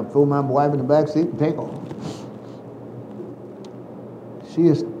somewhere. Man, I'll throw my wife in the back seat and take off.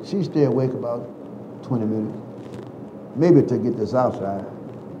 She stay awake about 20 minutes, maybe to get this outside.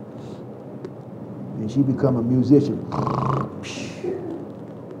 And she become a musician.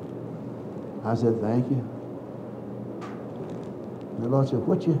 I said, thank you. And the Lord said,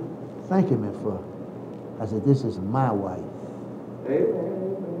 what you thanking me for? I said, this is my wife. Amen.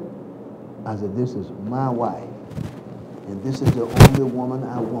 I said, this is my wife. And this is the only woman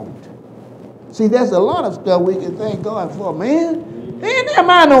I want. See, there's a lot of stuff we can thank God for, man. Ain't there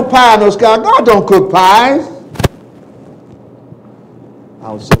mind no pie, no sky. God don't cook pies.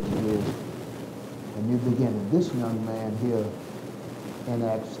 I was sitting here, a new beginning. This young man here in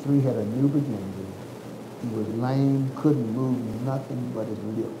Acts 3 had a new beginning. He was lame, couldn't move nothing but his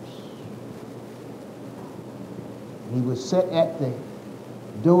lips. He was set at the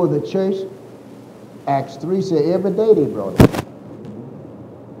door of the church. Acts 3 said every day they brought him.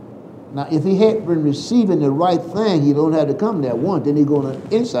 Now, if he hadn't been receiving the right thing, he don't have to come there once. Then he go on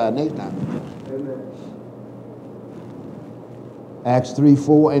the inside next time. Amen. Acts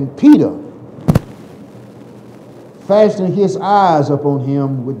 3:4, and Peter, fastening his eyes upon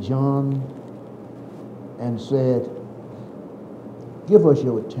him with John, and said, give us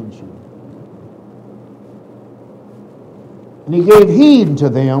your attention. And he gave heed to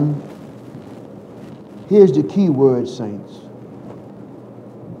them. Here's the key word, saints.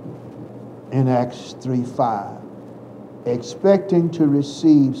 In Acts 3:5, expecting to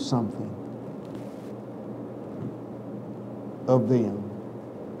receive something of them.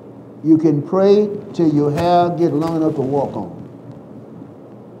 You can pray till your hair get long enough to walk on.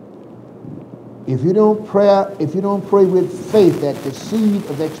 If you don't pray with faith at the seed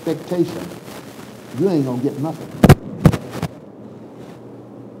of expectation, you ain't gonna get nothing.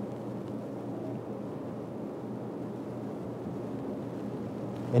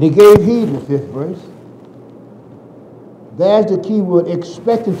 And he gave heed in the 5th verse. There's the key word,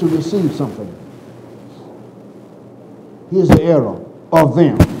 expecting to receive something. Here's the error of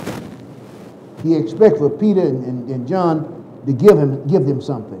them. He expected for Peter and John to give them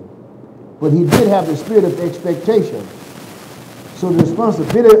something. But he did have the spirit of expectation. So the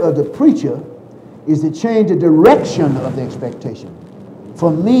responsibility of the preacher is to change the direction of the expectation.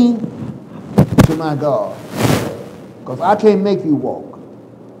 From me to my God. Because I can't make you walk.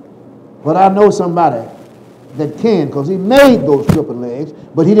 But I know somebody that can, because he made those crippled legs,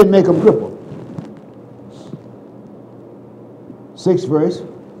 but he didn't make them crippled. 6th verse,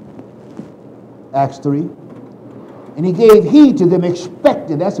 Acts 3. And he gave heed to them,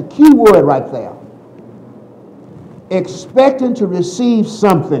 expecting. That's a key word right there. Expecting to receive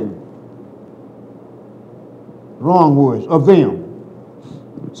something. Wrong words, of them.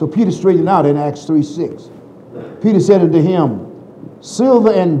 So Peter straightened out in Acts 3:6. Peter said unto him,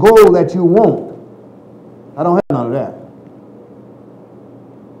 silver and gold that you want, I don't have none of that.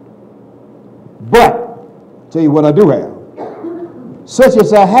 But, tell you what I do have. Such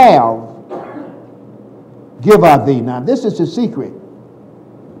as I have, give I thee. Now, this is the secret.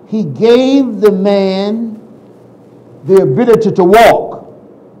 He gave the man the ability to walk.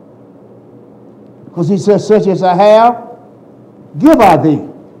 Because he says, such as I have, give I thee.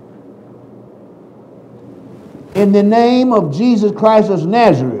 In the name of Jesus Christ of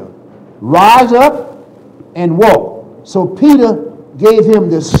Nazareth, rise up and walk. So Peter gave him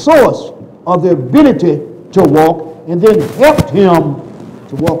the source of the ability to walk and then helped him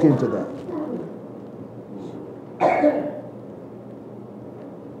to walk into that.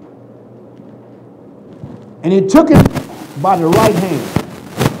 And he took him by the right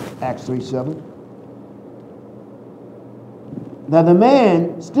hand. Acts 3:7. Now the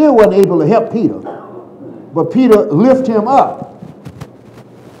man still wasn't able to help Peter, but Peter lifted him up.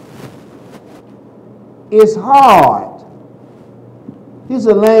 It's hard. He's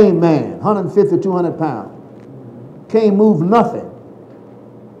a lame man, 150, 200 pounds. Can't move nothing.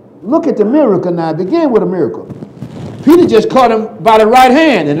 Look at the miracle now. Begin with a miracle. Peter just caught him by the right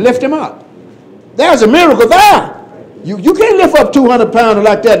hand and lifted him up. There's a miracle there. You can't lift up 200 pounds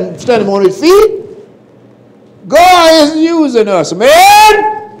like that and stand him on his feet. God is using us,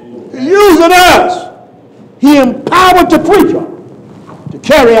 man. He's using us. He empowered the preacher to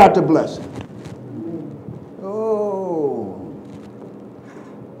carry out the blessing. Oh.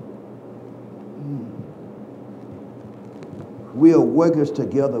 We are workers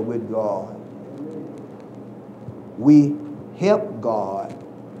together with God. We help God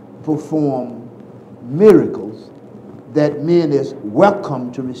perform miracles that men is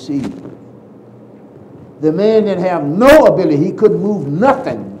welcome to receive. The man that have no ability, he couldn't move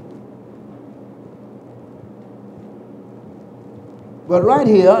nothing. But right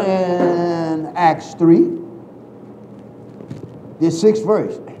here in Acts 3, the 6th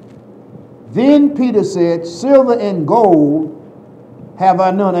verse. Then Peter said, silver and gold have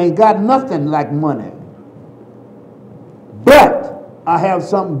I none. I ain't got nothing like money. But I have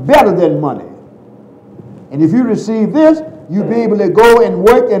something better than money. And if you receive this, you'll be able to go and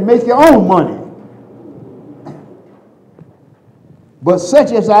work and make your own money. But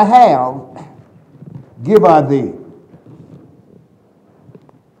such as I have, give I thee.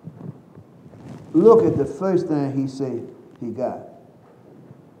 Look at the first thing he said he got.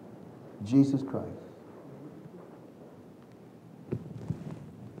 Jesus Christ.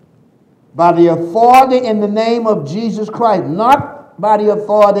 By the authority in the name of Jesus Christ, not by the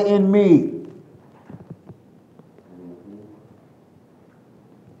authority in me.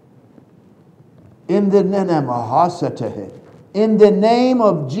 In the name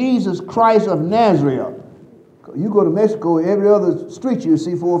of Jesus Christ of Nazareth. You go to Mexico, every other street you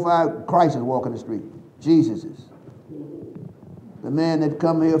see 4 or 5 Christs walking the street. Jesus's. The man that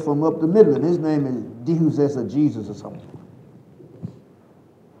come here from up the Midland, his name is Jesus or Jesus or something.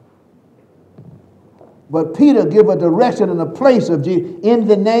 But Peter give a direction and a place of Jesus. In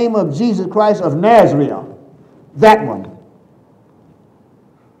the name of Jesus Christ of Nazareth. That one.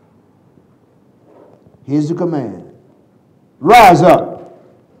 Here's the command. Rise up.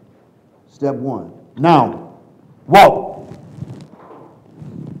 Step 1. Now, walk.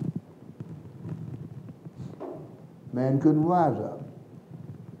 Man couldn't rise up.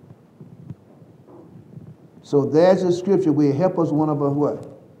 So there's a scripture where help us one of us what?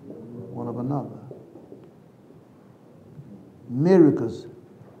 One of another. Miracles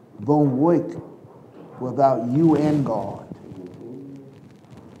won't work without you and God.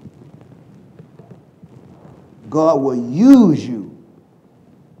 God will use you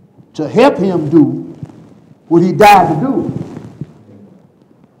to help him do what he died to do.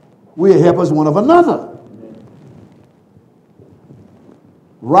 Will help us one of another.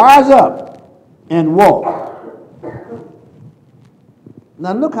 Rise up and walk.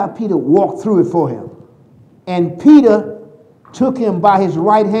 Now look how Peter walked through it for him. And Peter took him by his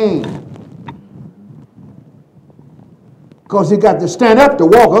right hand. Because he got to stand up to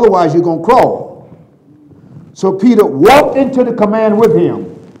walk, otherwise you're going to crawl. So Peter walked into the command with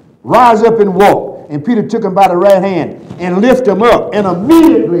him. Rise up and walk. And Peter took him by the right hand and lifted him up. And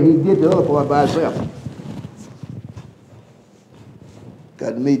immediately he did the other part by himself.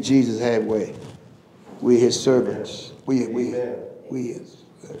 Got to meet Jesus halfway. We're his servants. We his.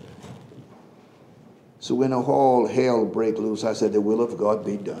 So when all hell break loose, I said, the will of God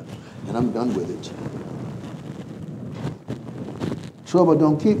be done. And I'm done with it. Trouble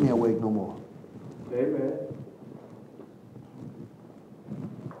don't keep me awake no more. Amen.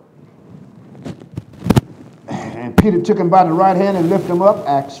 And Peter took him by the right hand and lifted him up.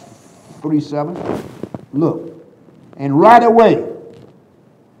 Acts 3:7. Look. And right away,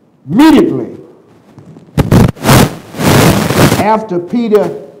 immediately, after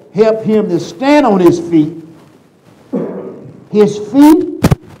Peter helped him to stand on his feet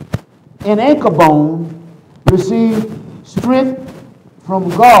and ankle bone received strength from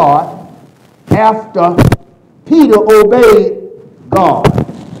God after Peter obeyed God.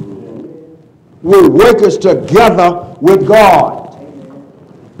 We're workers together with God.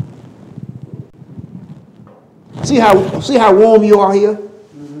 See how warm you are here?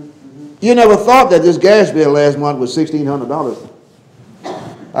 You never thought that this gas bill last month was $1,600.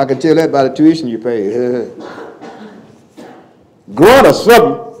 I can tell that by the tuition you pay. Growing or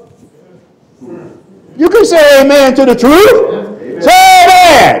something. You can say amen to the truth. Amen. Say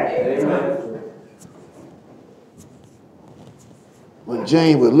amen. Amen. When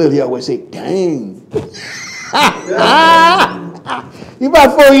James was little, he always say, dang. He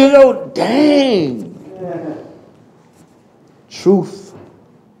about 4 years old. Dang. Truth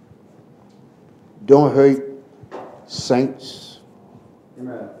don't hurt saints.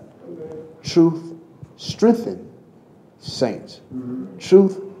 Amen. Truth strengthen saints. Mm-hmm.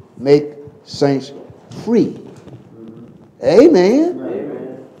 Truth make saints free. Mm-hmm. Amen.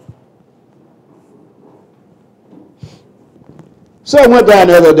 Amen. So I went down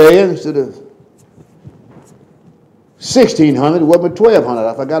the other day, and instead of $1,600, it went to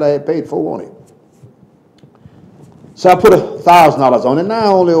 $1,200. I forgot I had paid $400 on it. So I put $1,000 on it. Now I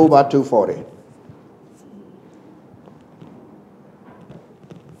only owe about $240.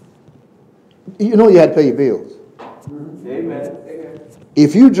 You know you had to pay your bills. Amen.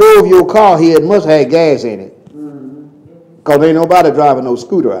 If you drove your car here, it must have gas in it. Because ain't nobody driving no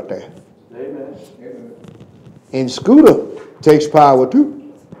scooter out there. Amen. And scooter takes power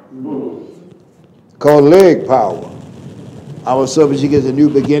too. Called leg power. Our subject is a new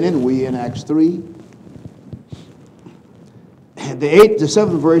beginning. We in Acts 3. The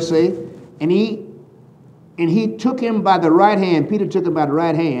 7th verse say, and he took him by the right hand, Peter took him by the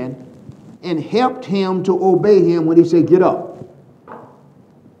right hand, and helped him to obey him when he said, get up.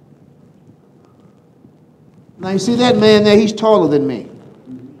 Now you see that man there, he's taller than me.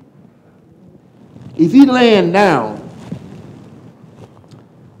 If he laying down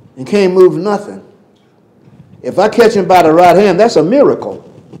and can't move nothing, if I catch him by the right hand, that's a miracle.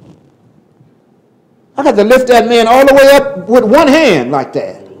 I got to lift that man all the way up with one hand like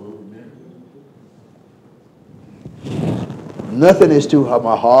that. Nothing is too hard.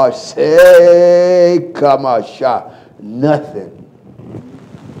 My heart say, come on, shot. Nothing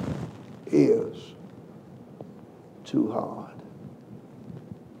is too hard.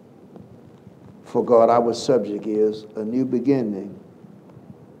 For God, our subject is a new beginning.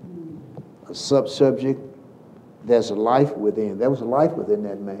 A sub-subject, there's life within. There was life within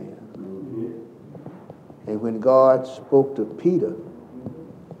that man. And when God spoke to Peter,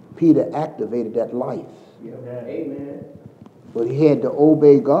 Peter activated that life. Amen. But he had to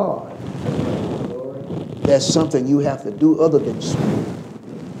obey God. That's something you have to do other than speak.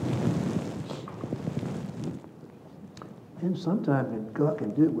 And sometimes God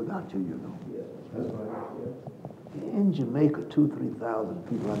can do it without you, you know. That's right. In Jamaica, 2,000-3,000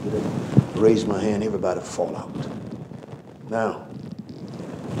 people out there, raise my hand, everybody fall out. Now,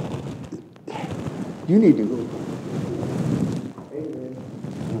 you need to go. Amen.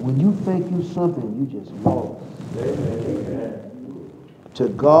 And when you think you something, you just lost. Amen. To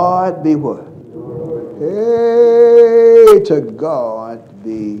God be what? Hey, to God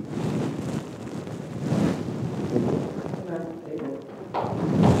be.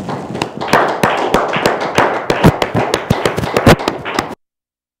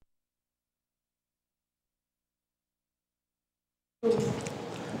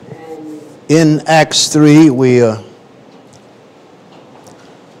 In Acts 3, we are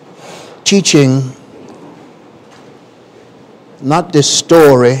teaching not the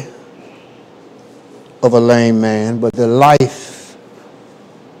story of a lame man, but the life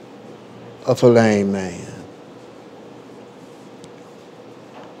of a lame man.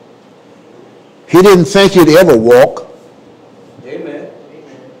 He didn't think he'd ever walk. Amen.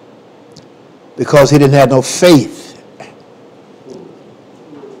 Because he didn't have no faith.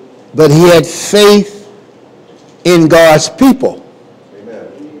 But he had faith in God's people.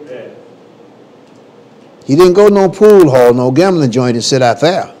 Amen. He didn't go to no pool hall, no gambling joint and sit out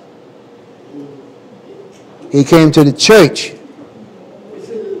there. He came to the church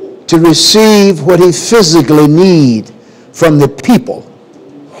to receive what he physically need from the people.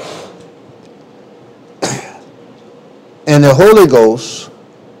 And the Holy Ghost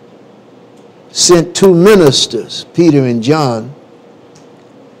sent two ministers, Peter and John,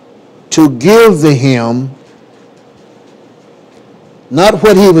 to give to him not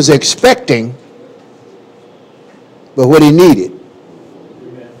what he was expecting, but what he needed.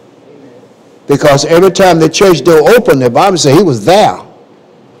 Amen. Because every time the church door opened, the Bible said he was there.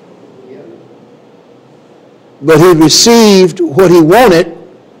 But he received what he wanted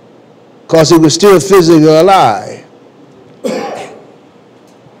because he was still physically alive.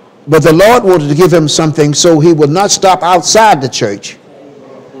 But the Lord wanted to give him something so he would not stop outside the church,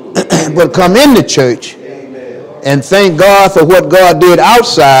 but come in the church and thank God for what God did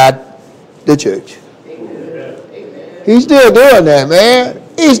outside the church. He's still doing that, man.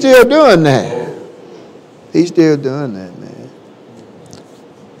 He's still doing that. He's still doing that, man.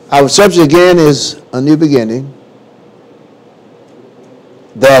 Our subject again is a new beginning.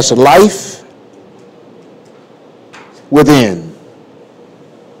 There's life within.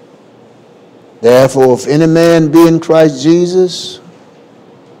 Therefore, if any man be in Christ Jesus,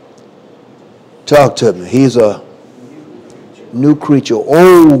 talk to me. He's a new creature.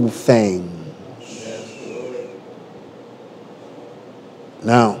 Old things.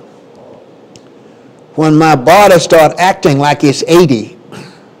 Now, when my body start acting like it's 80,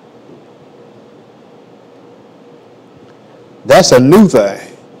 that's a new thing.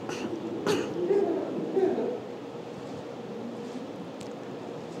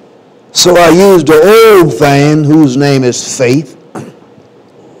 So I used the old thing, whose name is faith,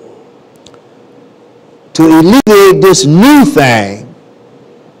 to alleviate this new thing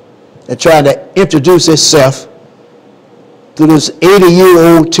that tried to introduce itself to this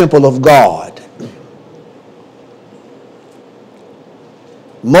 80-year-old temple of God.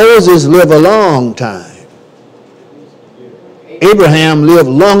 Moses lived a long time. Abraham lived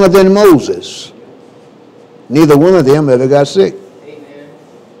longer than Moses. Neither one of them ever got sick.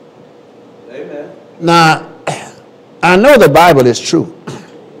 Amen. Now, I know the Bible is true.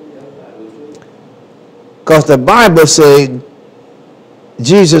 Because the Bible says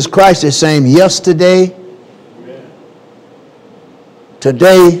Jesus Christ is the same yesterday,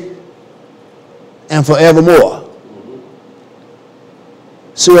 today, and forevermore.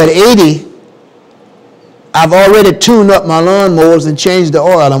 So at 80, I've already tuned up my lawnmowers and changed the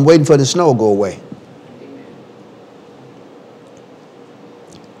oil. I'm waiting for the snow to go away.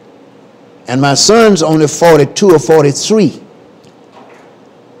 And my son's only 42 or 43.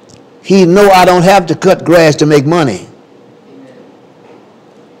 He know I don't have to cut grass to make money.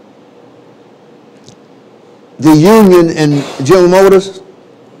 The union and General Motors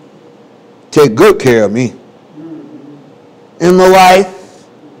take good care of me. And my wife,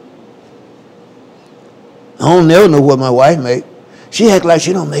 I don't never know what my wife make. She act like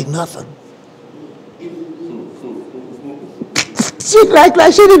she don't make nothing. She act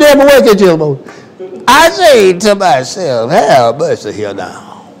like she didn't ever work at General Motors. I say to myself, have mercy here now.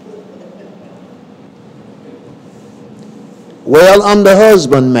 Well, I'm the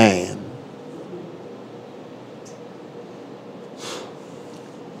husbandman.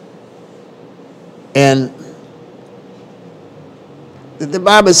 And the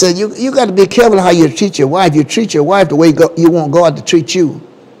Bible says you got to be careful how you treat your wife. You treat your wife the way you want God to treat you.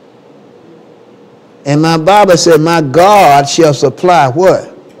 And my Bible said, my God shall supply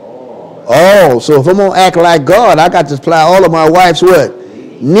what? Oh, so if I'm going to act like God, I got to supply all of my wife's what?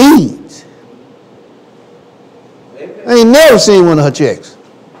 Needs. I ain't never seen one of her checks.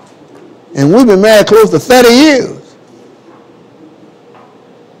 And we've been married close to 30 years.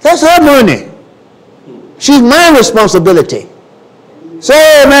 That's her money. She's my responsibility.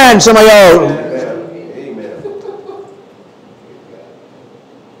 Say amen, some of y'all. Amen.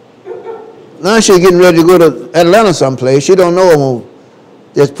 Now she's getting ready to go to Atlanta someplace. She don't know I'm going to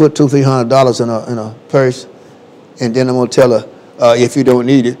just put $200-300 in a purse. And then I'm going to tell her, if you don't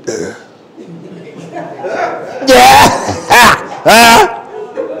need it.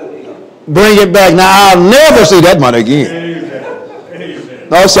 Bring it back. Now, I'll never see that money again. Amen.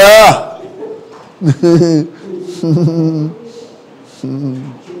 No, sir.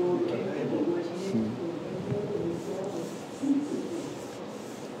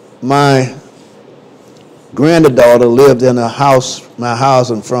 My granddaughter lived in a house, my house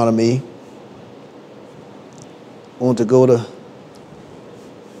in front of me. Want to go to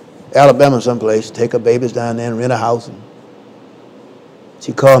Alabama someplace, take her babies down there and rent a house. And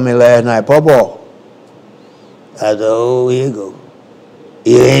she called me last night, Papa. I said, oh, here you go.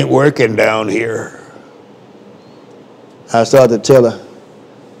 It ain't working down here. I started to tell her,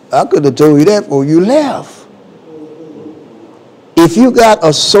 I could have told you that before you left. If you got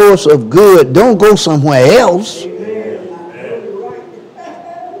a source of good, don't go somewhere else.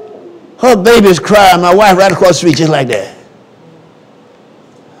 Her baby's crying, my wife right across the street just like that.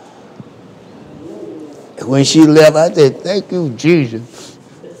 When she left, I said, thank you, Jesus.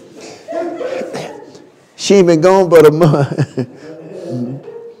 She ain't been gone but a month.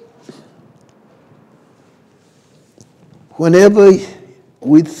 Whenever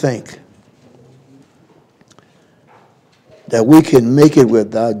we think that we can make it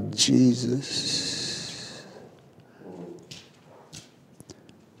without Jesus,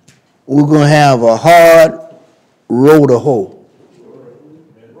 we're going to have a hard road to hoe.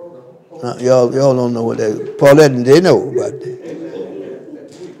 Y'all don't know what that is. Paulette, they know about that.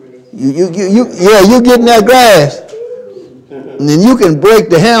 You get in that grass, and then you can break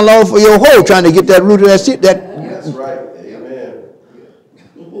the handle off of your hoe trying to get that root of that shit. That's right. Amen.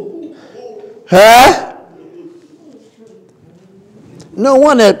 Huh? No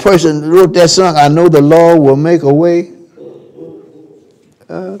wonder that person wrote that song, I know the Lord will make a way.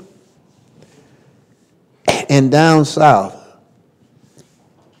 And down south,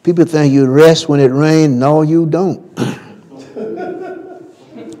 people think you rest when it rains. No, you don't.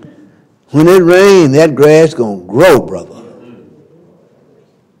 When it rains, that grass going to grow, brother.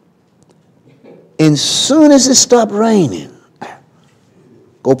 And soon as it stops raining,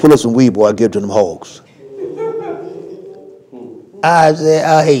 go pull up some weed, boy, give it to them hogs. I said,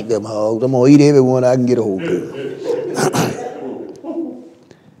 I hate them hogs. I'm going to eat every one I can get a hold of.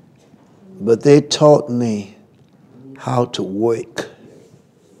 But they taught me how to work.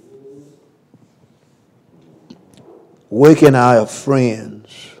 Work and I are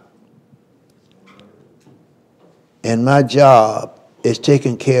friends. And my job is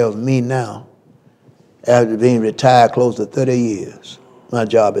taking care of me now. After being retired close to 30 years, my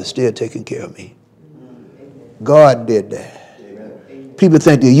job is still taking care of me. God did that. Amen. People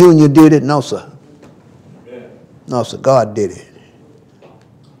think the union did it. No, sir. Amen. No, sir. God did it.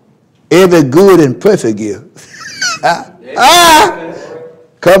 Every good and perfect gift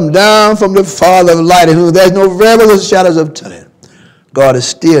Come down from the Father of light, in whom there's no variable shadows of turning. God is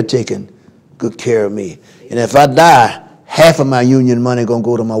still taking good care of me. And if I die, half of my union money going to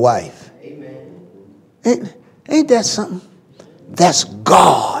go to my wife. Amen. Ain't that something? That's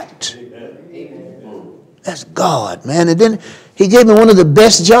God. That's God, man. And then he gave me one of the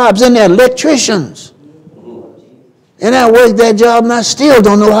best jobs in there, electricians. And I worked that job and I still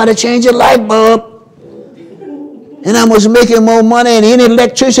don't know how to change a light bulb. And I was making more money than any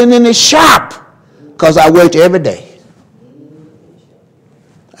electrician in the shop because I worked every day.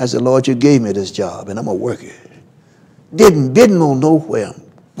 I said, Lord, you gave me this job and I'm going to work it. Didn't know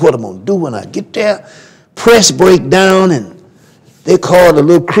what I'm going to do when I get there. Press break down and they called the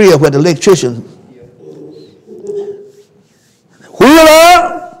little crib where the electrician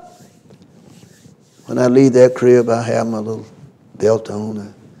wheel. When I leave that crib, I have my little belt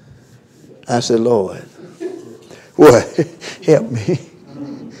on. I said, Lord, what? Help me.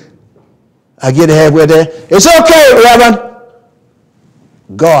 I get halfway there. It's okay, Reverend.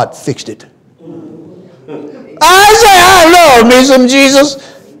 God fixed it. I say, I love me some Jesus.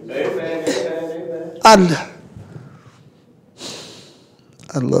 I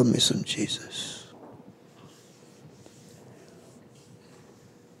love me some Jesus.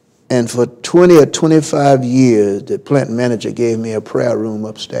 And for 20 or 25 years, the plant manager gave me a prayer room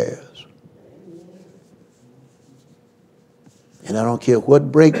upstairs. And I don't care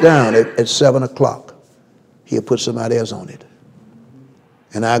what break down at 7 o'clock, he'll put somebody else on it.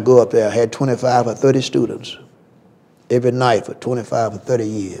 And I go up there. I had 25 or 30 students every night for 25 or 30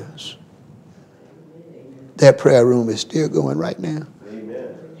 years. That prayer room is still going right now.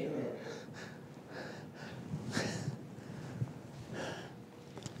 Amen.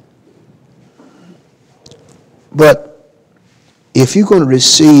 But if you're going to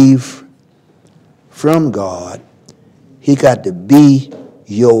receive from God, he got to be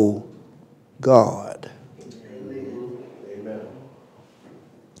your God. Amen.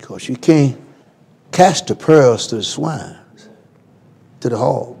 Because you can't cast the pearls to the swines, to the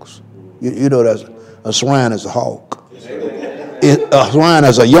hogs. You know that a swine is a hog. A swine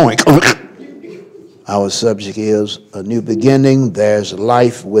is a yoink. Our subject is a new beginning. There's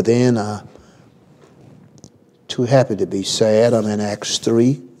life within. Too happy to be sad. I'm in Acts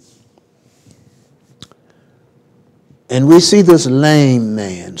 3. And we see this lame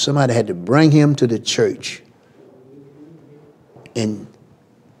man. Somebody had to bring him to the church and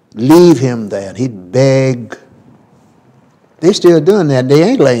leave him there. And he'd beg. They still doing that. They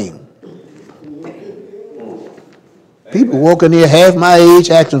ain't lame. People walking here half my age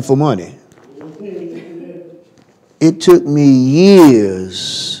asking for money. It took me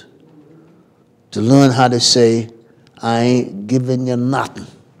years to learn how to say, I ain't giving you nothing.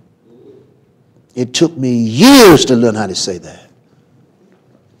 It took me years to learn how to say that.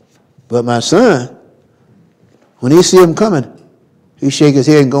 But my son, when he see him coming, he shake his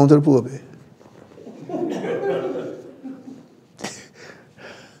head and go into the pulpit.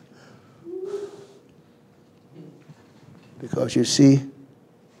 Because you see,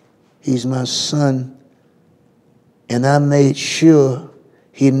 he's my son, and I made sure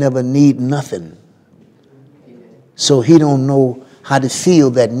he never need nothing. So he don't know how to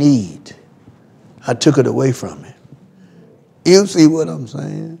feel that need. I took it away from him. You see what I'm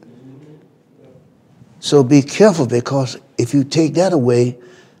saying? So be careful, because if you take that away,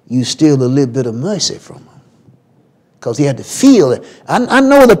 you steal a little bit of mercy from him. Because he had to feel it. I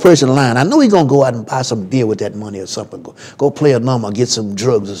know the person lying. I know he's going to go out and buy some beer with that money or something. Go play a number, get some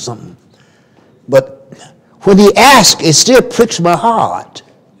drugs or something. But when he asks, it still pricks my heart.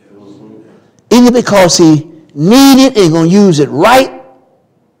 Either because he need it and going to use it right,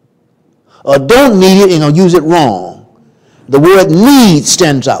 or don't need it and going to use it wrong. The word need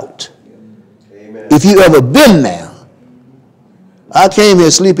stands out. Amen. If you ever been there. I came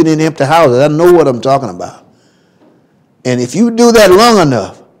here sleeping in empty houses. I know what I'm talking about. And if you do that long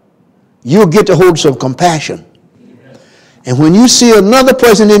enough, you'll get to hold some compassion. And when you see another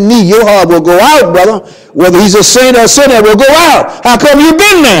person in need, your heart will go out, brother. Whether he's a saint or a sinner, it will go out. How come you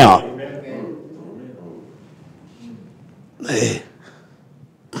been there? Hey.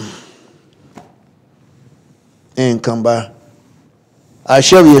 And come by. I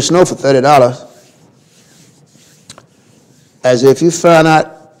shovel you snow for $30. As if you found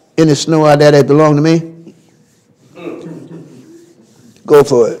out any snow out there that belonged to me. Go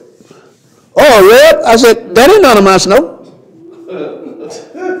for it. Oh, Red? I said, that ain't none of my snow.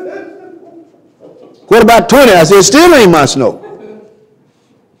 What about 20? I said, still ain't my snow.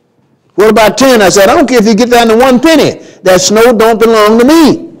 What about 10? I said, I don't care if you get down to 1 penny. That snow don't belong to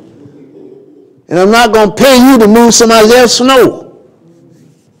me. And I'm not going to pay you to move somebody else's snow.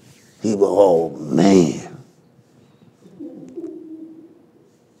 He was, oh, man.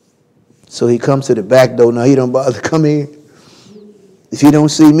 So he comes to the back door. Now he don't bother to come in. If he don't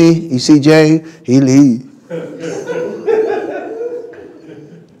see me, he see James, he leave.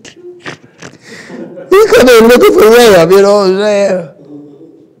 He come in looking for Rahab, you know what I'm saying?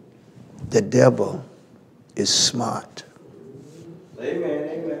 The devil is smart. Amen.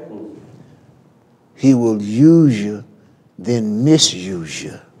 Amen. He will use you, then misuse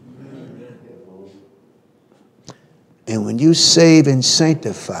you. And when you save and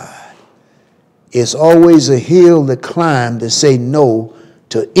sanctify, it's always a hill to climb to say no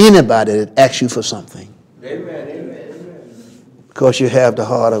to anybody that asks you for something. Amen. Amen. Because you have the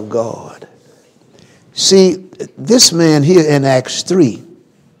heart of God. See, this man here in Acts 3,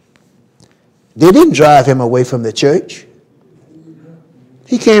 they didn't drive him away from the church.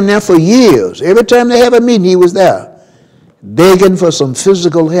 He came there for years. Every time they have a meeting, he was there, begging for some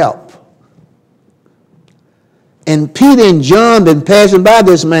physical help. And Peter and John been passing by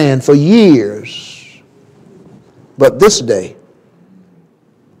this man for years. But this day,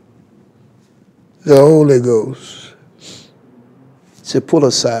 the Holy Ghost said, pull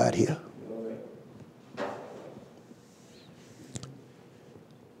aside here.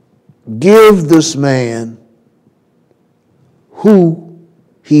 Give this man who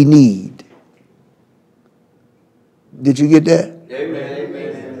he need. Did you get that? Amen.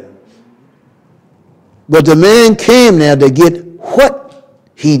 Amen. But the man came there to get what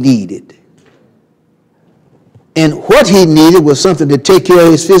he needed. And what he needed was something to take care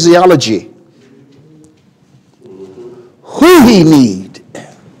of his physiology. Who he need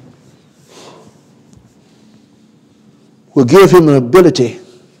will give him an ability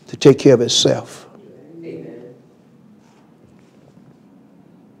to take care of himself. Amen.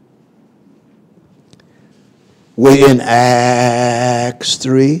 We're in Acts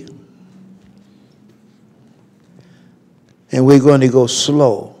 3. And we're going to go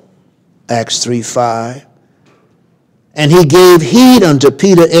slow. Acts 3:5. And he gave heed unto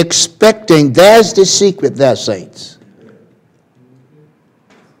Peter, expecting, there's the secret there, saints.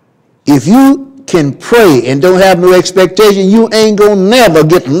 If you can pray and don't have no expectation, you ain't going to never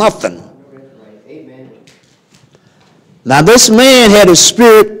get nothing. Amen. Now this man had a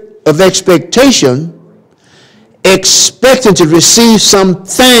spirit of expectation, expecting to receive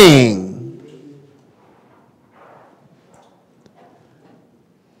something.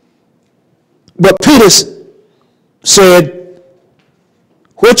 But Peter said,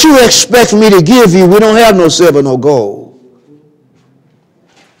 what you expect me to give you, we don't have no silver, no gold.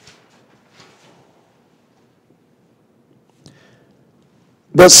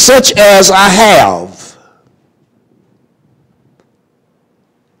 But such as I have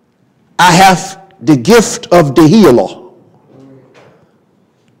the gift of the healer.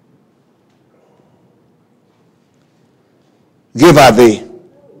 Give I thee.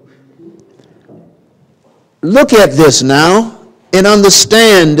 Look at this now and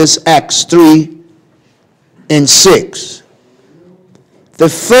understand this Acts 3 and 6. The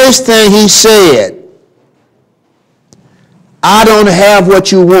first thing he said, I don't have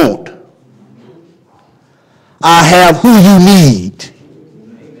what you want. I have who you need.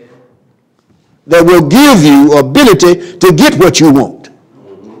 That will give you ability to get what you want.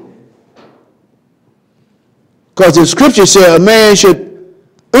 Because the scripture says a man should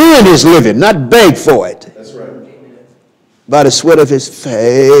earn his living, not beg for it. That's right. By the sweat of his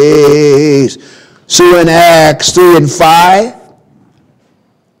face. So in Acts 3 and 5,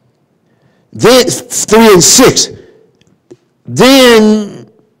 then 3 and 6,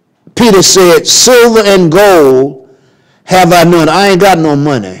 then Peter said, silver and gold have I none. I ain't got no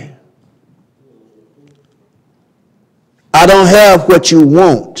money. I don't have what you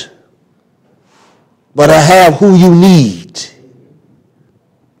want, but I have who you need.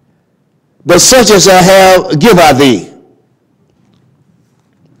 But such as I have, give I thee.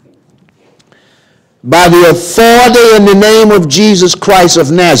 By the authority in the name of Jesus Christ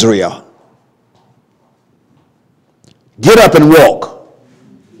of Nazareth, get up and walk.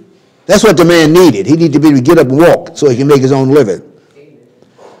 That's what the man needed. He needed to be able to get up and walk so he can make his own living.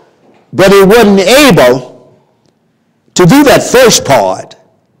 But he wasn't able to do that first part.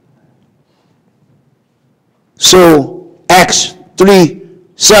 So Acts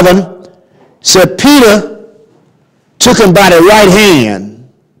 3:7 said Peter took him by the right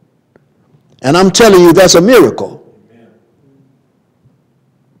hand. And I'm telling you, that's a miracle. Amen.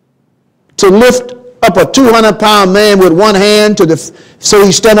 To lift up a 200-pound man with one hand so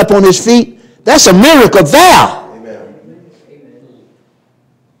he stand up on his feet, that's a miracle there. Amen.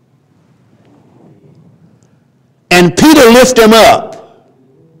 And Peter lifted him up.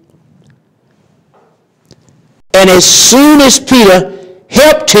 And as soon as Peter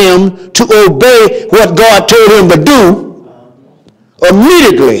helped him to obey what God told him to do,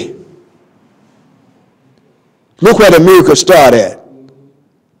 immediately, look where the miracle started at.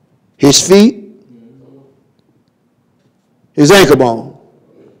 His feet, his ankle bone,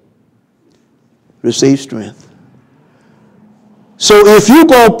 receive strength. So if you're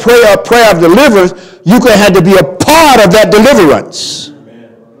going to pray a prayer of deliverance, you're going to have to be a part of that deliverance.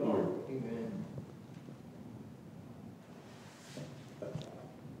 Amen.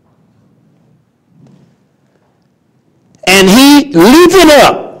 And he, leaping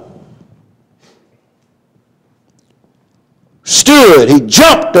up, stood. He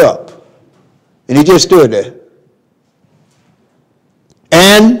jumped up. And he just stood there.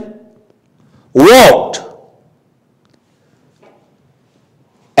 And walked.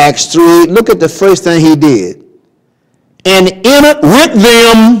 Acts 3, look at the first thing he did. And entered with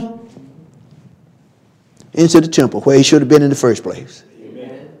them into the temple, where he should have been in the first place.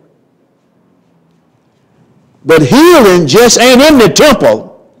 Amen. But healing just ain't in the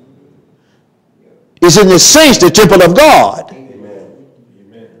temple. It's in the saints, the temple of God. Amen.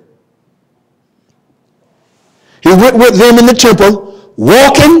 Amen. He went with them in the temple,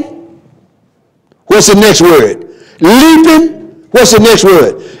 walking. What's the next word? Leaping. What's the next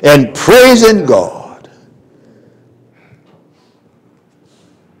word? And praising God.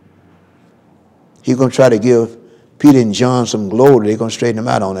 He's going to try to give Peter and John some glory. They're going to straighten them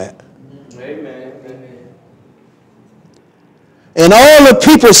out on that. Amen. Amen. And all the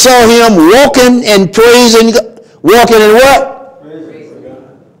people saw him walking and praising, walking and what? Praising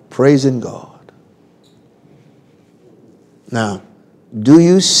God. Praising God. Now, do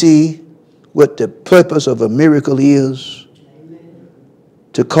you see what the purpose of a miracle is?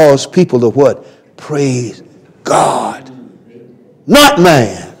 To cause people to what? Praise God. Not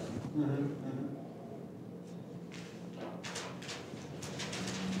man.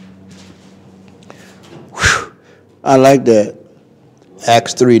 Whew. I like that.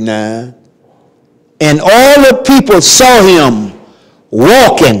 Acts 3:9. And all the people saw him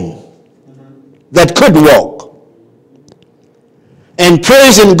walking that could walk, and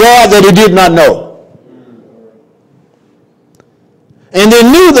praising God that he did not know. And they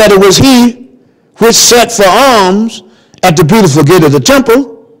knew that it was he which sat for alms at the beautiful gate of the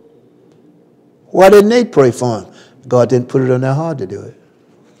temple. Why didn't they pray for him? God didn't put it on their heart to do it.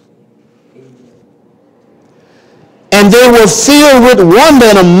 And they were filled with wonder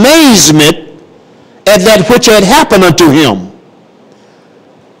and amazement at that which had happened unto him.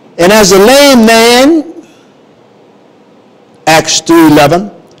 And as a lame man, Acts 3:11,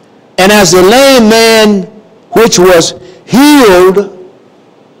 and as a lame man which was healed,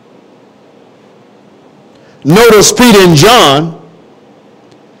 notice Peter and John,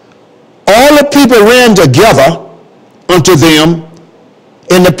 all the people ran together unto them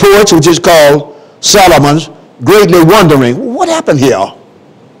in the porch, which is called Solomon's, greatly wondering, what happened here?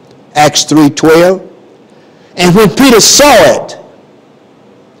 Acts 3:12. And when Peter saw it,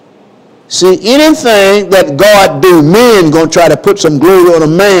 see, anything that God do, men going to try to put some glory on a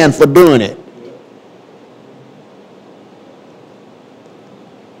man for doing it.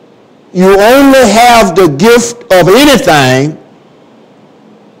 You only have the gift of anything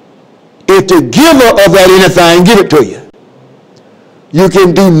if the giver of that anything give it to you. You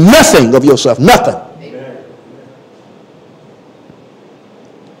can do nothing of yourself, nothing. Amen.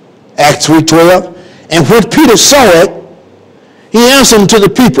 Acts 3:12. And when Peter saw it, he answered to the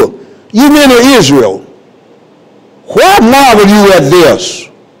people, you men of Israel, why marvel you at this?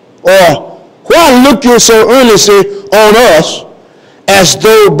 Or why look you so earnestly on us, as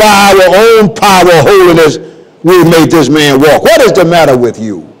though by our own power or holiness we made this man walk? What is the matter with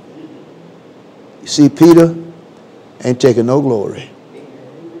you? You see, Peter ain't taking no glory.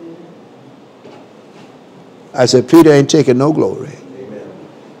 I said, Peter ain't taking no glory.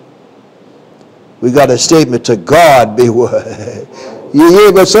 We got a statement, to God be what. You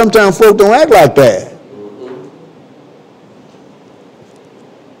hear, but sometimes folk don't act like that.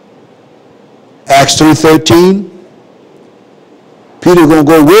 Acts 3:13. Peter going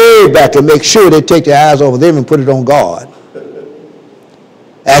to go way back and make sure they take their eyes off of them and put it on God.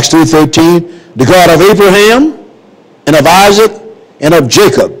 Acts 3:13. The God of Abraham and of Isaac and of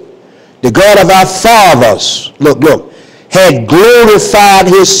Jacob, the God of our fathers, look, had glorified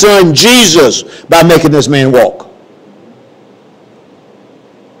his son Jesus by making this man walk,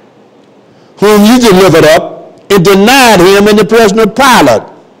 whom you delivered up and denied him in the presence of Pilate,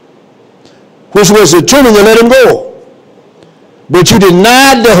 which was determined to let him go. But you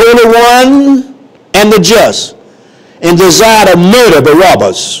denied the Holy One and the just, and desire to murder the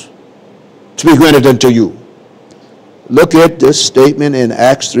robbers to be granted unto you. Look at this statement in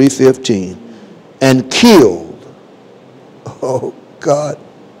Acts 3:15. And killed, oh God,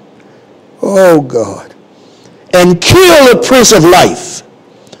 and killed the Prince of Life,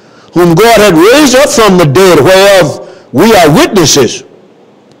 whom God had raised up from the dead, whereof we are witnesses,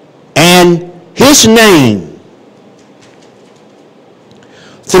 and his name,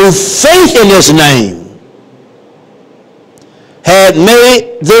 through faith in his name, had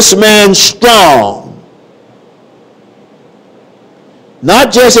made this man strong.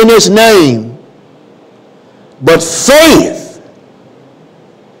 Not just in his name, but faith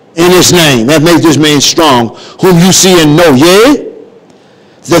in his name hath made this man strong, whom you see and know. Yea,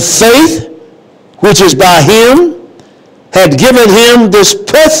 the faith which is by him had given him this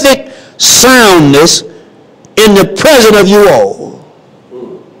perfect soundness in the presence of you all.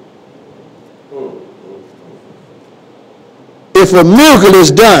 If a miracle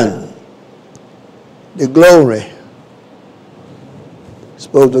is done, the glory is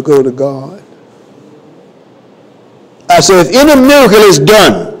supposed to go to God. I said, if any miracle is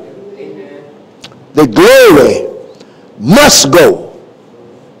done, the glory must go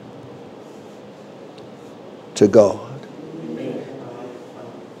to God.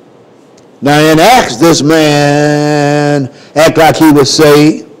 Now in Acts, this man act like he was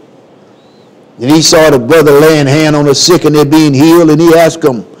saved. And he saw the brother laying hand on the sick and they're being healed, and he asked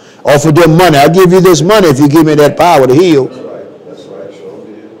them, offered them money. I'll give you this money if you give me that power to heal. That's right, sure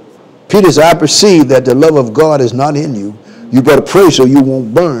did. Peter said, I perceive that the love of God is not in you. You better pray so you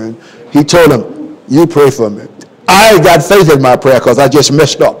won't burn. He told him, you pray for me. I got faith in my prayer because I just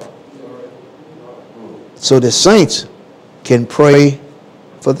messed up. So the saints can pray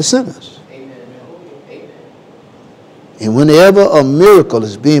for the sinners. And whenever a miracle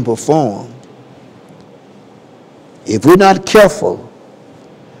is being performed, if we're not careful,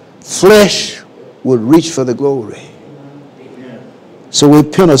 flesh will reach for the glory. So we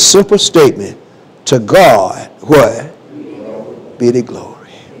pen a simple statement, to God, what? Be the glory.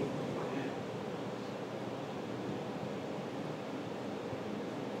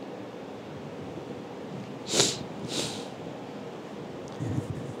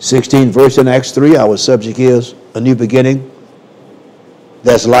 Sixteenth verse in Acts 3, our subject is a new beginning.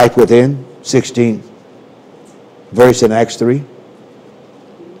 That's life within. 16th verse in Acts 3.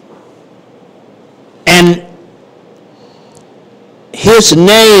 And his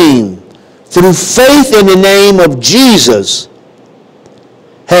name, through faith in the name of Jesus,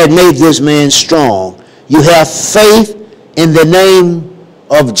 had made this man strong. You have faith in the name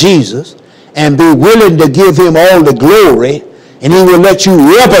of Jesus and be willing to give him all the glory, and he will let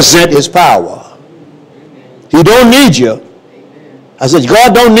you represent his power. He don't need you. I said,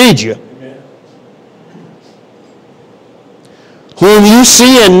 God don't need you. Whom you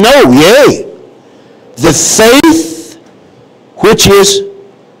see and know, yea, the faith which is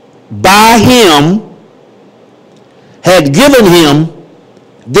by him had given him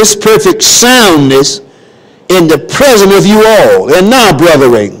this perfect soundness in the presence of you all. And now,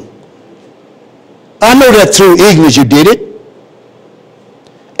 brethren, I know that through ignorance you did it,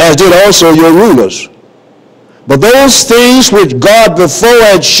 as did also your rulers. But those things which God before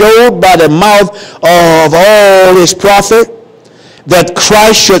had showed by the mouth of all his prophets, that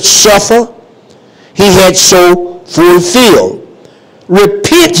Christ should suffer, he had so fulfilled.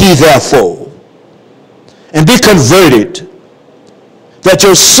 Repent ye therefore, and be converted, that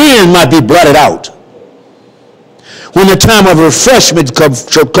your sin might be blotted out, when the time of refreshment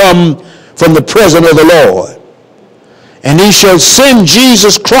shall come from the presence of the Lord. And he shall send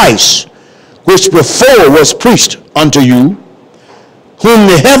Jesus Christ, which before was preached unto you, whom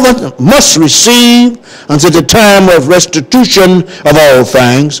the heaven must receive unto the time of restitution of all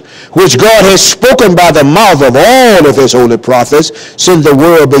things, which God has spoken by the mouth of all of his holy prophets since the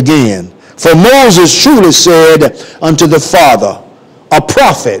world began. For Moses truly said unto the Father, a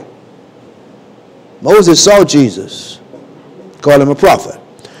prophet. Moses saw Jesus, call him a prophet.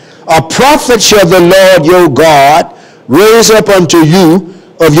 A prophet shall the Lord your God raise up unto you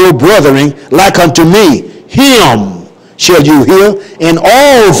of your brethren like unto me. Him shall you hear in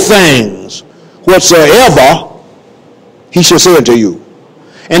all things whatsoever he shall say unto you.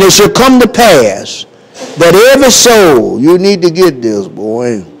 And it shall come to pass that every soul, you need to get this,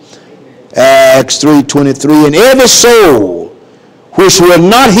 boy, Acts 3:23, and every soul which will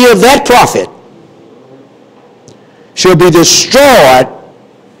not hear that prophet shall be destroyed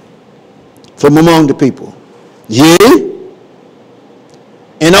from among the people. Yea,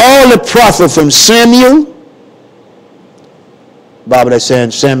 and all the prophets from Samuel, Bible is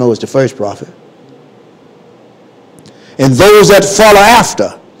saying Samuel was the first prophet, and those that follow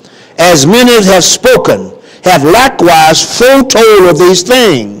after, as many as have spoken, have likewise foretold of these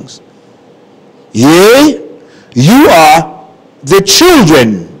things. Yea, you are the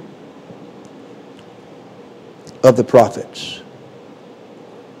children of the prophets,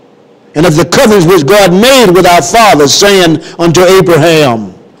 and of the covenants which God made with our fathers, saying unto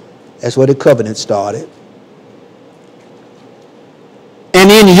Abraham. That's where the covenant started. And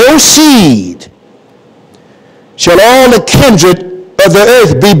in your seed shall all the kindred of the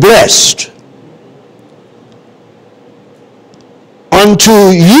earth be blessed. Unto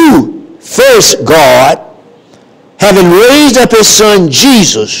you first God, having raised up his son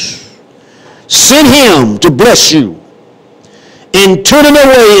Jesus, sent him to bless you, in turning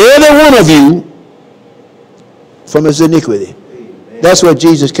away every one of you from his iniquity. Amen. That's what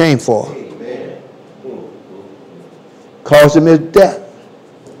Jesus came for. Amen. Caused him his death.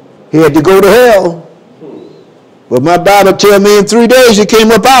 He had to go to hell. But my Bible tells me in 3 days he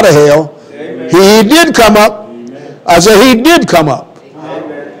came up out of hell. Amen. He did come up. Amen. I said he did come up.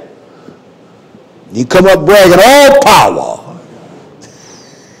 Amen. He come up bragging all power.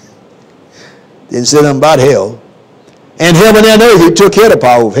 Didn't say nothing about hell. And heaven and earth, he took care of the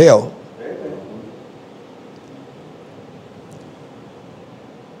power of hell. Amen.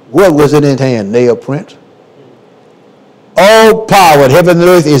 What was in his hand? Nail print. All power in heaven and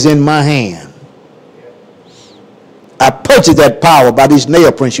earth is in my hand. I purchased that power by these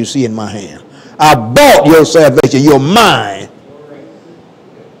nail prints you see in my hand. I bought your salvation. You're mine.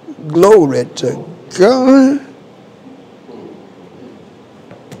 Glory to God.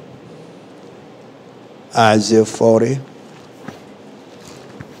 Isaiah 40.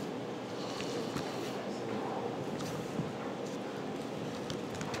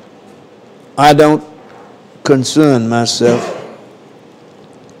 I don't concern myself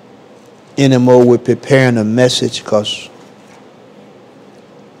anymore with preparing a message, because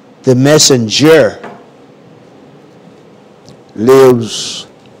the messenger lives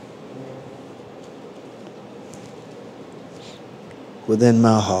within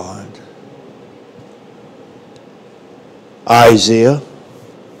my heart. Isaiah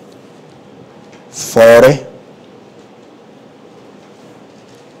 40.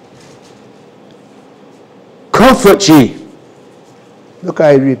 Comfort ye. Look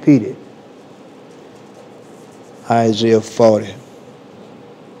how he repeated. Isaiah 40.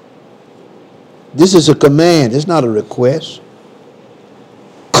 This is a command. It's not a request.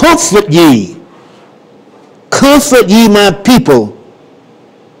 Comfort ye. Comfort ye my people,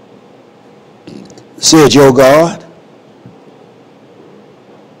 said your God.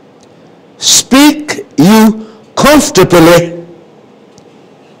 Speak you comfortably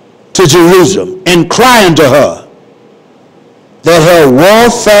to Jerusalem, and cry unto her that her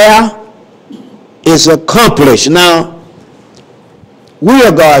warfare is accomplished. Now, we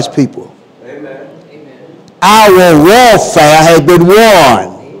are God's people. Amen. Our warfare has been won.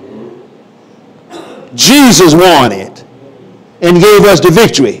 Jesus won it and gave us the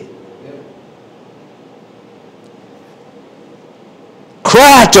victory.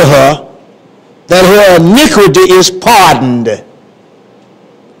 Cry to her that her iniquity is pardoned,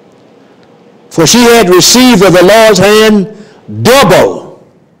 for she had received of the Lord's hand double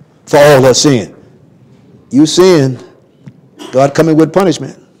for all her sin. You sinned, God coming with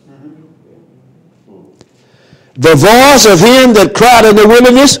punishment. The voice of him that cried in the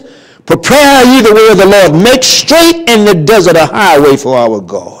wilderness, prepare ye the way of the Lord, make straight in the desert a highway for our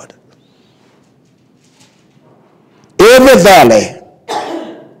God. Every valley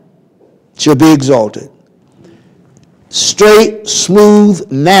shall be exalted. Straight, smooth,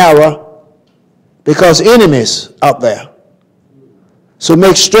 narrow, because enemies up there. So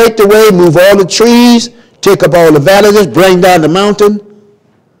make straight the way, move all the trees, take up all the valleys, bring down the mountain,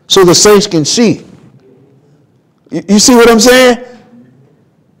 so the saints can see. You see what I'm saying?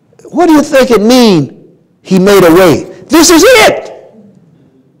 What do you think it means he made a way? This is it.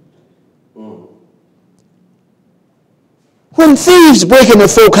 When thieves break into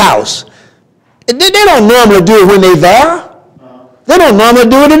folk house, they don't normally do it when they're there. They don't normally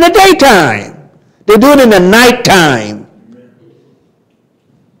do it in the daytime. They do it in the nighttime.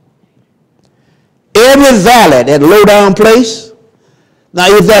 Every valley, that low down place. Now,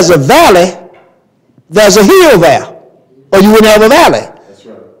 if there's a valley, there's a hill there, or you wouldn't have a valley. That's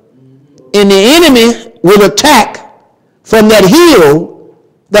right. And the enemy will attack from that hill.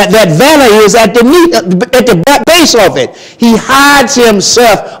 That valley is at the base of it. He hides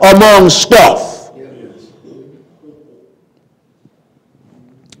himself among stuff.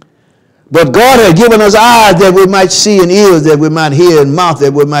 But God has given us eyes that we might see, and ears that we might hear, and mouth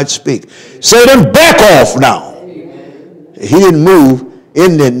that we might speak. Satan, back off now. He didn't move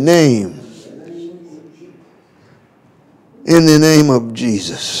in the name. In the name of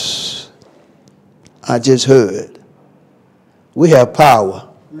Jesus. I just heard. We have power.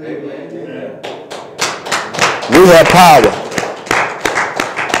 Amen. We have power.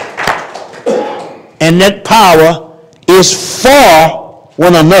 And that power is for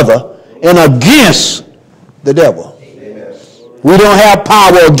one another and against the devil. Amen. We don't have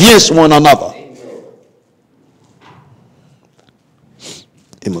power against one another.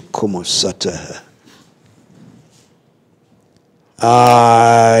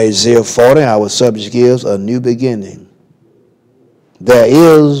 Isaiah 40, our subject is a new beginning. There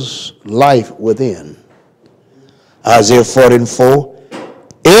is life within. Isaiah 40:4.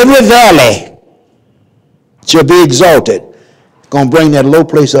 Every valley shall be exalted. Going to bring that low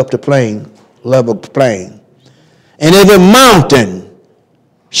place up to plain, level plain. And every mountain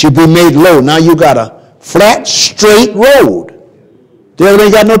should be made low. Now you got a flat, straight road. Devil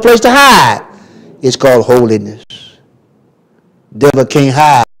ain't got no place to hide. It's called holiness. Devil can't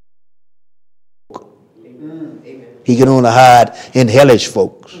hide. He can only hide in hellish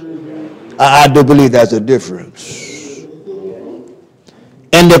folks. I do believe that's the difference.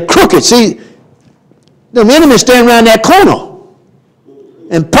 And the crooked, see, the enemy stand around that corner.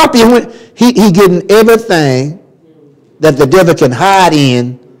 And Poppy, he getting everything that the devil can hide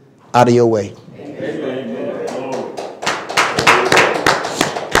in out of your way.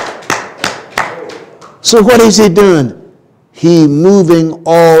 So what is he doing? He moving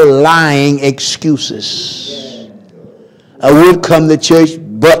all lying excuses. I would come to church,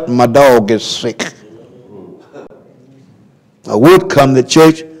 but my dog is sick. I would come to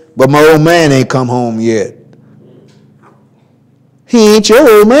church, but my old man ain't come home yet. He ain't your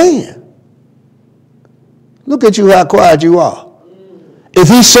old man. Look at you, how quiet you are. If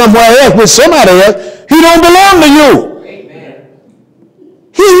he's somewhere else with somebody else, he don't belong to you.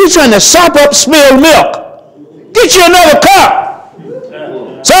 He's trying to sop up spilled milk. Get you another cup.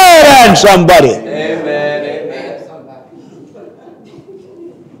 Say that to somebody. Amen.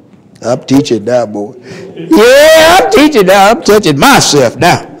 I'm teaching now, boy. Yeah, I'm teaching now. I'm touching myself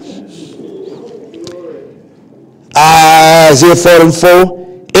now. Isaiah 44.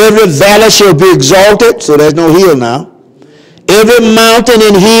 Every valley shall be exalted, so there's no hill now. Every mountain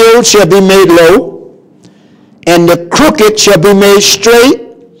and hill shall be made low, and the crooked shall be made straight,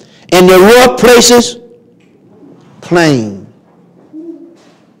 and the rough places plain.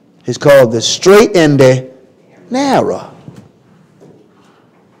 It's called the straight and the narrow.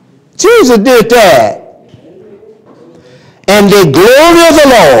 Jesus did that. And the glory of the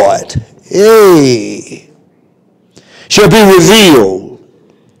Lord, shall be revealed,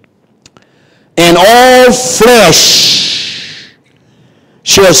 and all flesh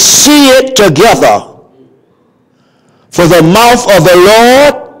shall see it together. For the mouth of the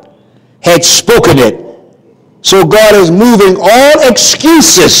Lord had spoken it. So God is moving all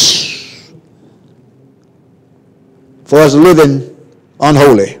excuses for us living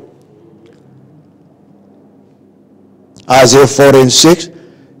unholy. Isaiah 40:6.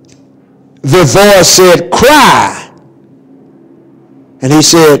 The voice said, cry. And he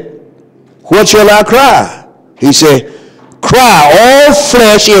said, what shall I cry? He said, cry, all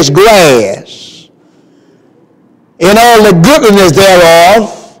flesh is grass, and all the goodness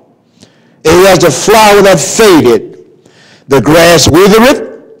thereof is as the flower that faded. The grass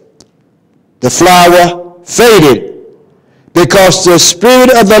withereth, the flower faded, because the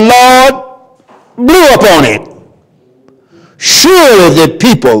Spirit of the Lord blew upon it. Surely the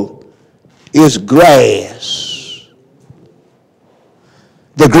people is grass.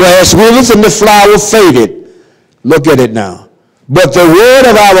 The grass withereth and the flower faded. Look at it now. But the word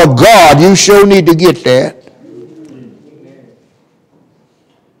of our God, you sure need to get that.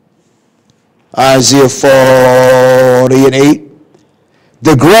 Isaiah 40:8.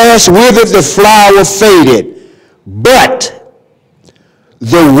 The grass withered, the flower faded, but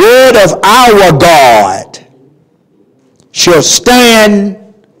the word of our God shall stand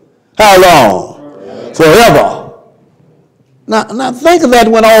how long? Forever. Now think of that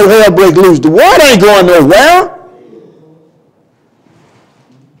when all hell breaks loose. The word ain't going nowhere.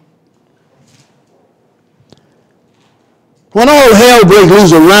 When all hell breaks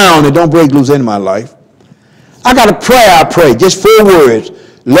loose around, it don't break loose in my life. I got a prayer I pray, just 4 words.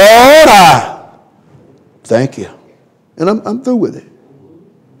 Lord, I thank you. And I'm through with it.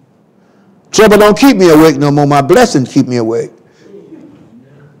 Trouble don't keep me awake no more. My blessings keep me awake.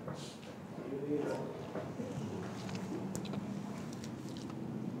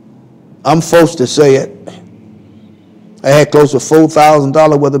 I'm forced to say it. I had close to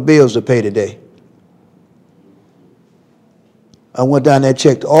 $4,000 worth of bills to pay today. I went down there and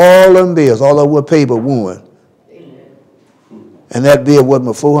checked all them bills, all of what paper won. And that bill was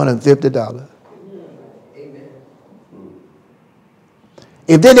my $450.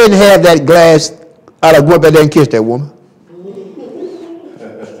 If they didn't have that glass, I'd have went back there and kissed that woman.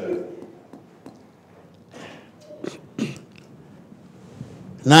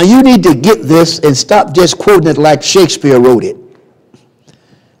 Now you need to get this and stop just quoting it like Shakespeare wrote it.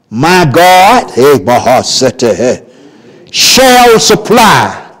 My God, shall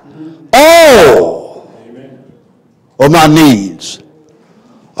supply all of my needs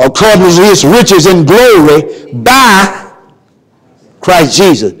according to his riches and glory by Christ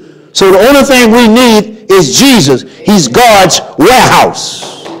Jesus. So the only thing we need is Jesus. He's God's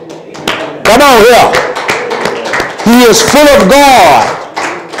warehouse. Come on here. He is full of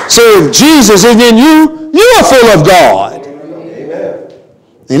God. So if Jesus is in you, you are full of God. Amen.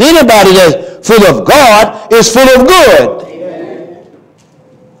 And anybody that's full of God is full of good. Amen.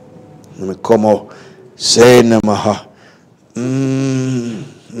 Let me come on. Say Namaha.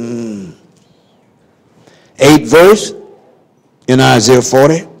 8th verse in Isaiah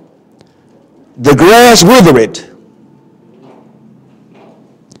 40. The grass withereth.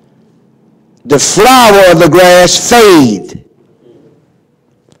 The flower of the grass fade.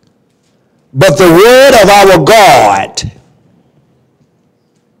 But the word of our God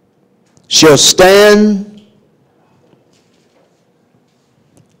shall stand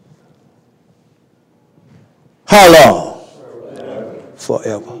how long?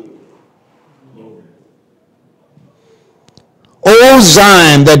 Forever. O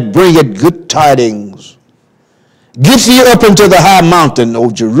Zion that bringeth good tidings, get thee up into the high mountain,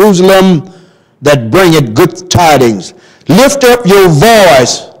 O Jerusalem that bringeth good tidings. Lift up your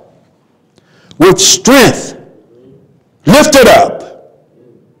voice with strength. Lift it up.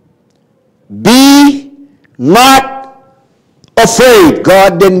 Be not afraid.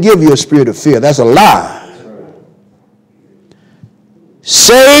 God didn't give you a spirit of fear. That's a lie.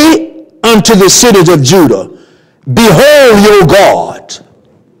 Say unto the cities of Judah, behold your God.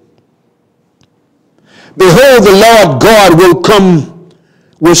 Behold, the Lord God will come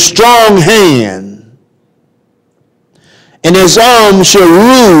with strong hand, and his arm shall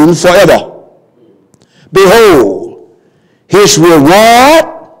rule forever. Behold, his reward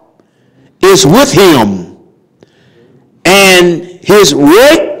is with him, and his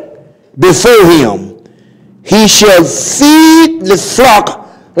work before him. He shall feed the flock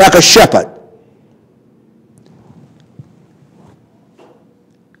like a shepherd.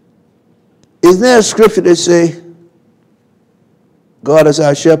 Isn't there a scripture that say, God is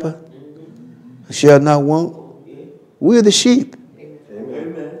our shepherd, shall not want? We're the sheep.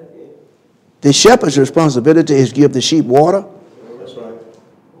 Amen. The shepherd's responsibility is give the sheep water. That's right.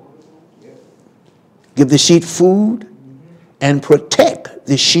 Give the sheep food and protect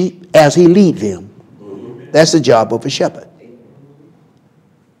the sheep as he lead them. That's the job of a shepherd.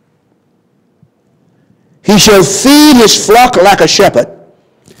 He shall feed his flock like a shepherd.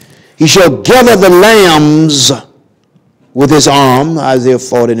 He shall gather the lambs with his arm, Isaiah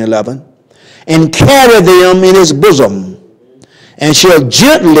 40:11, and carry them in his bosom, and shall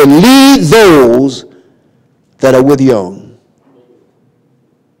gently lead those that are with young.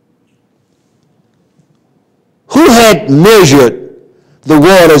 Who had measured the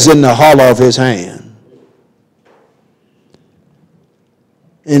waters in the hollow of his hand,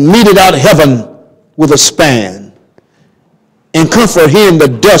 and meted out heaven with a span, and comfort him the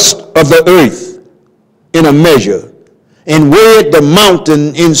dust of the earth in a measure, and weighed the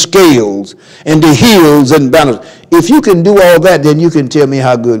mountain in scales, and the hills in balance? If you can do all that, then you can tell me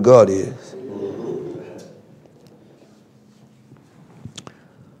how good God is.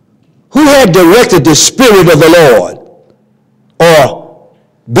 Who had directed the Spirit of the Lord, or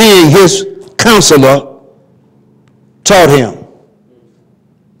being his counselor, taught him?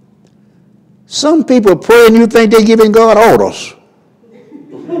 Some people pray and you think they're giving God orders.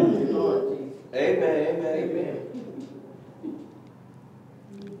 Amen.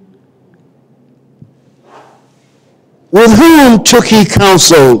 With whom took he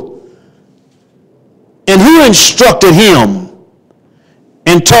counsel, and who instructed him,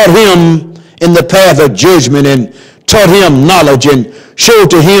 and taught him in the path of judgment, and taught him knowledge, and showed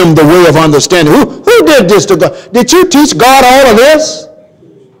to him the way of understanding? Who did this to God? Did you teach God all of this?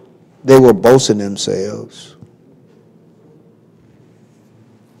 They were boasting themselves.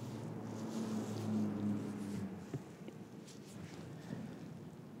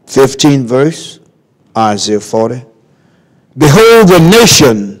 (15th verse, Isaiah 40). Behold, the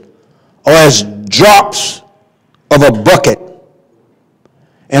nation are as drops of a bucket,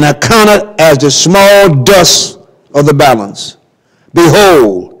 and are counted as the small dust of the balance.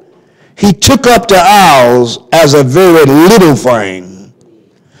 Behold, he took up the isles as a very little thing,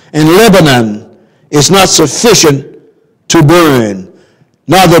 and Lebanon is not sufficient to burn,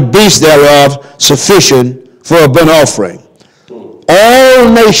 nor the beasts thereof sufficient for a burnt offering. All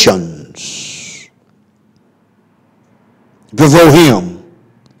nations before him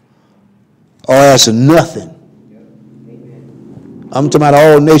are as nothing. I'm talking about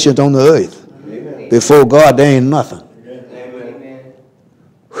all nations on the earth. Amen. Before God, there ain't nothing. Amen.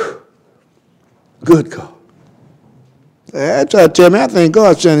 Good God. I try to tell me, I think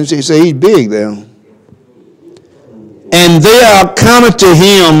God's trying to say he's big there. And they are counted to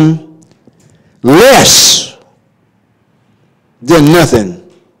him less than nothing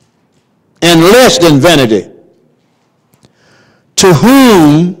and less than vanity. To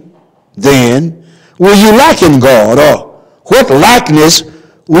whom, then, will you liken God, or what likeness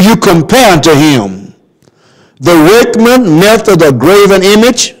will you compare unto him? The workman melted a graven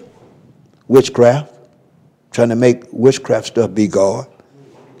image, witchcraft, trying to make witchcraft stuff be God.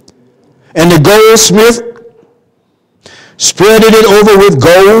 And the goldsmith spreaded it over with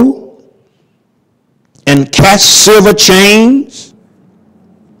gold and cast silver chains.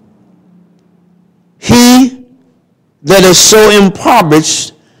 He that is so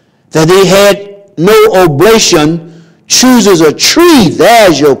impoverished that he had no oblation chooses a tree.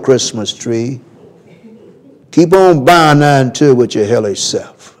 There's your Christmas tree. Keep on buying that until with your hellish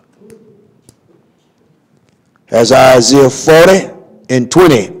self. As Isaiah 40 and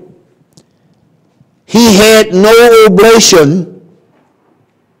 20. He had no oblation,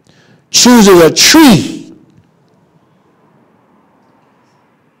 chooses a tree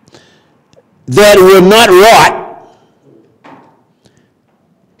that will not rot.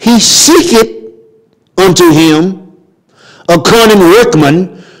 He seeketh unto him a cunning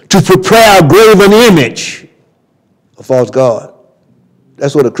workman to prepare a graven image, a false god.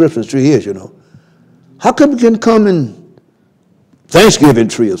 That's what a Christmas tree is, you know. How come it can come in Thanksgiving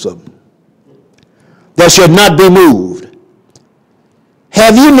tree or something that should not be moved?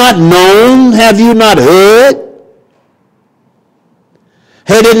 Have you not known? Have you not heard?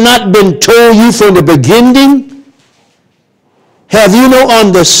 Had it not been told you from the beginning? Have you not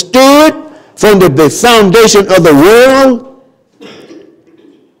understood from the foundation of the world?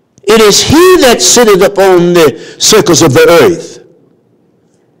 It is he that sitteth upon the circles of the earth,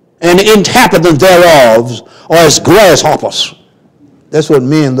 and the inhabitants thereof are as grasshoppers. That's what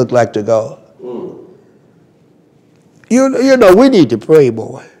men look like to God. You know, we need to pray,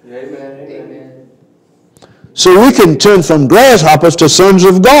 boy. Amen. So we can turn from grasshoppers to sons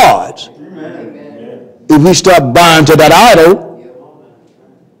of God. Amen. If we stop buying to that idol.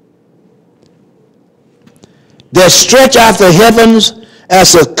 That stretch out the heavens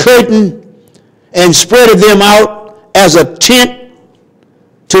as a curtain and spreaded them out as a tent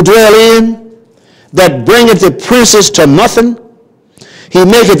to dwell in, that bringeth the princes to nothing. He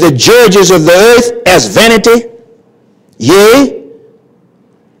maketh the judges of the earth as vanity. Yea,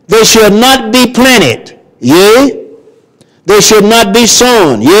 they shall not be planted. Yea, they shall not be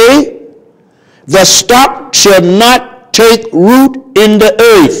sown. Yea, the stock shall not take root in the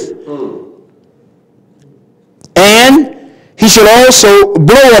earth. And he shall also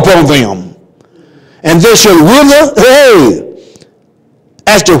blow upon them, and they shall wither,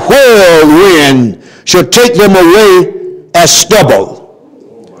 as the whirlwind shall take them away as stubble.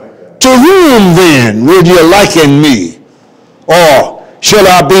 To whom then will you liken me? Or shall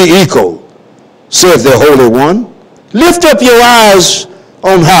I be equal? Saith the Holy One. Lift up your eyes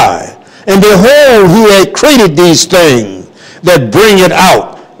on high, and behold who hath created these things, that bringeth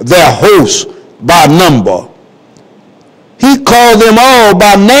out their hosts by number. He called them all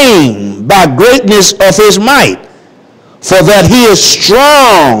by name, by greatness of his might, for that he is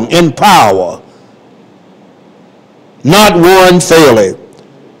strong in power. Not one faileth.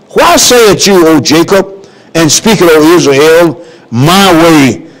 Why sayest you, O Jacob, and speaketh, O Israel, my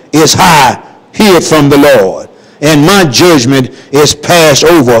way is high hid from the Lord, and my judgment is passed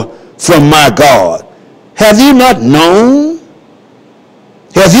over from my God? Have you not known?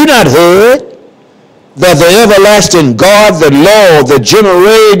 Have you not heard? That the everlasting God, the Lord, the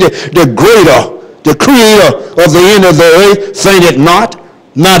generator, the greater, the creator of the end of the earth, fainteth not,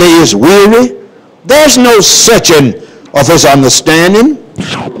 neither is weary. There's no searching of his understanding.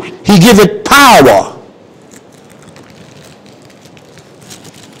 He giveth power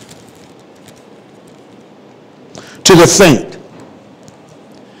to the faint.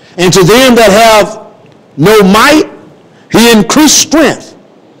 And to them that have no might, he increased strength.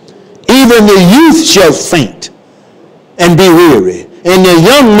 Even the youth shall faint and be weary, and the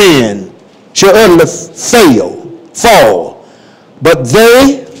young men shall utterly fall. But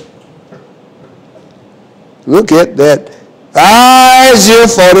they, look at that, Isaiah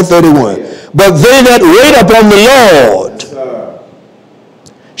 40:31. But they that wait upon the Lord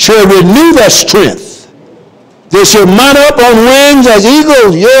shall renew their strength. They shall mount up on wings as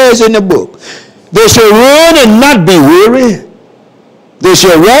eagles. Yes, in the book. They shall run and not be weary. They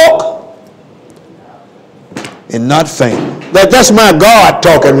shall walk and not faint. That's my God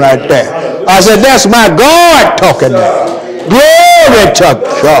talking right there. I said, that's my God talking there. Glory to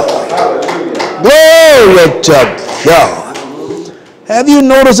God. Glory to God. Have you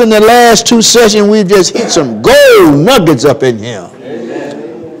noticed in the last two sessions we've just hit some gold nuggets up in here?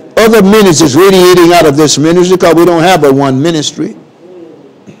 Other ministries radiating out of this ministry because we don't have but one ministry.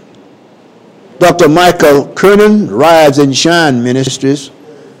 Dr. Michael Kernan, Rise and Shine Ministries,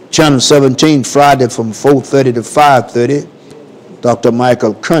 Channel 17, Friday from 4:30 to 5:30. Dr.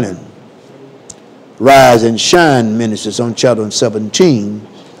 Michael Kernan, Rise and Shine Ministries on Channel 17,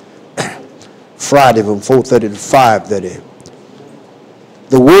 Friday from 4:30 to 5:30.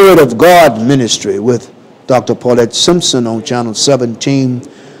 The Word of God Ministry with Dr. Paulette Simpson on Channel 17,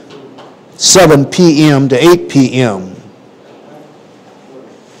 7 p.m. to 8 p.m.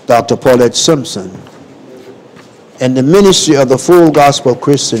 Dr. Paulette Simpson. And the ministry of the Full Gospel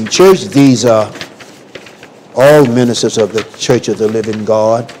Christian Church, these are all ministers of the Church of the Living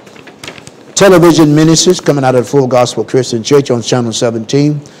God. Television ministries coming out of the Full Gospel Christian Church on Channel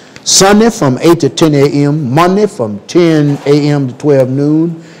 17, Sunday from 8 to 10 a.m., Monday from 10 a.m. to 12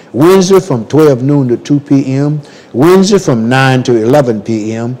 noon, Wednesday from 12 noon to 2 p.m., Wednesday from 9 to 11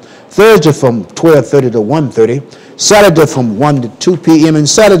 p.m., Thursday from 12:30 to 1:30, Saturday from 1 to 2 p.m., and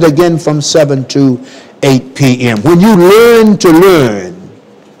Saturday again from 7 to 8 p.m. When you learn to learn,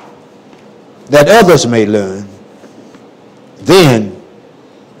 that others may learn, then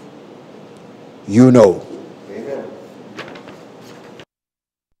you know.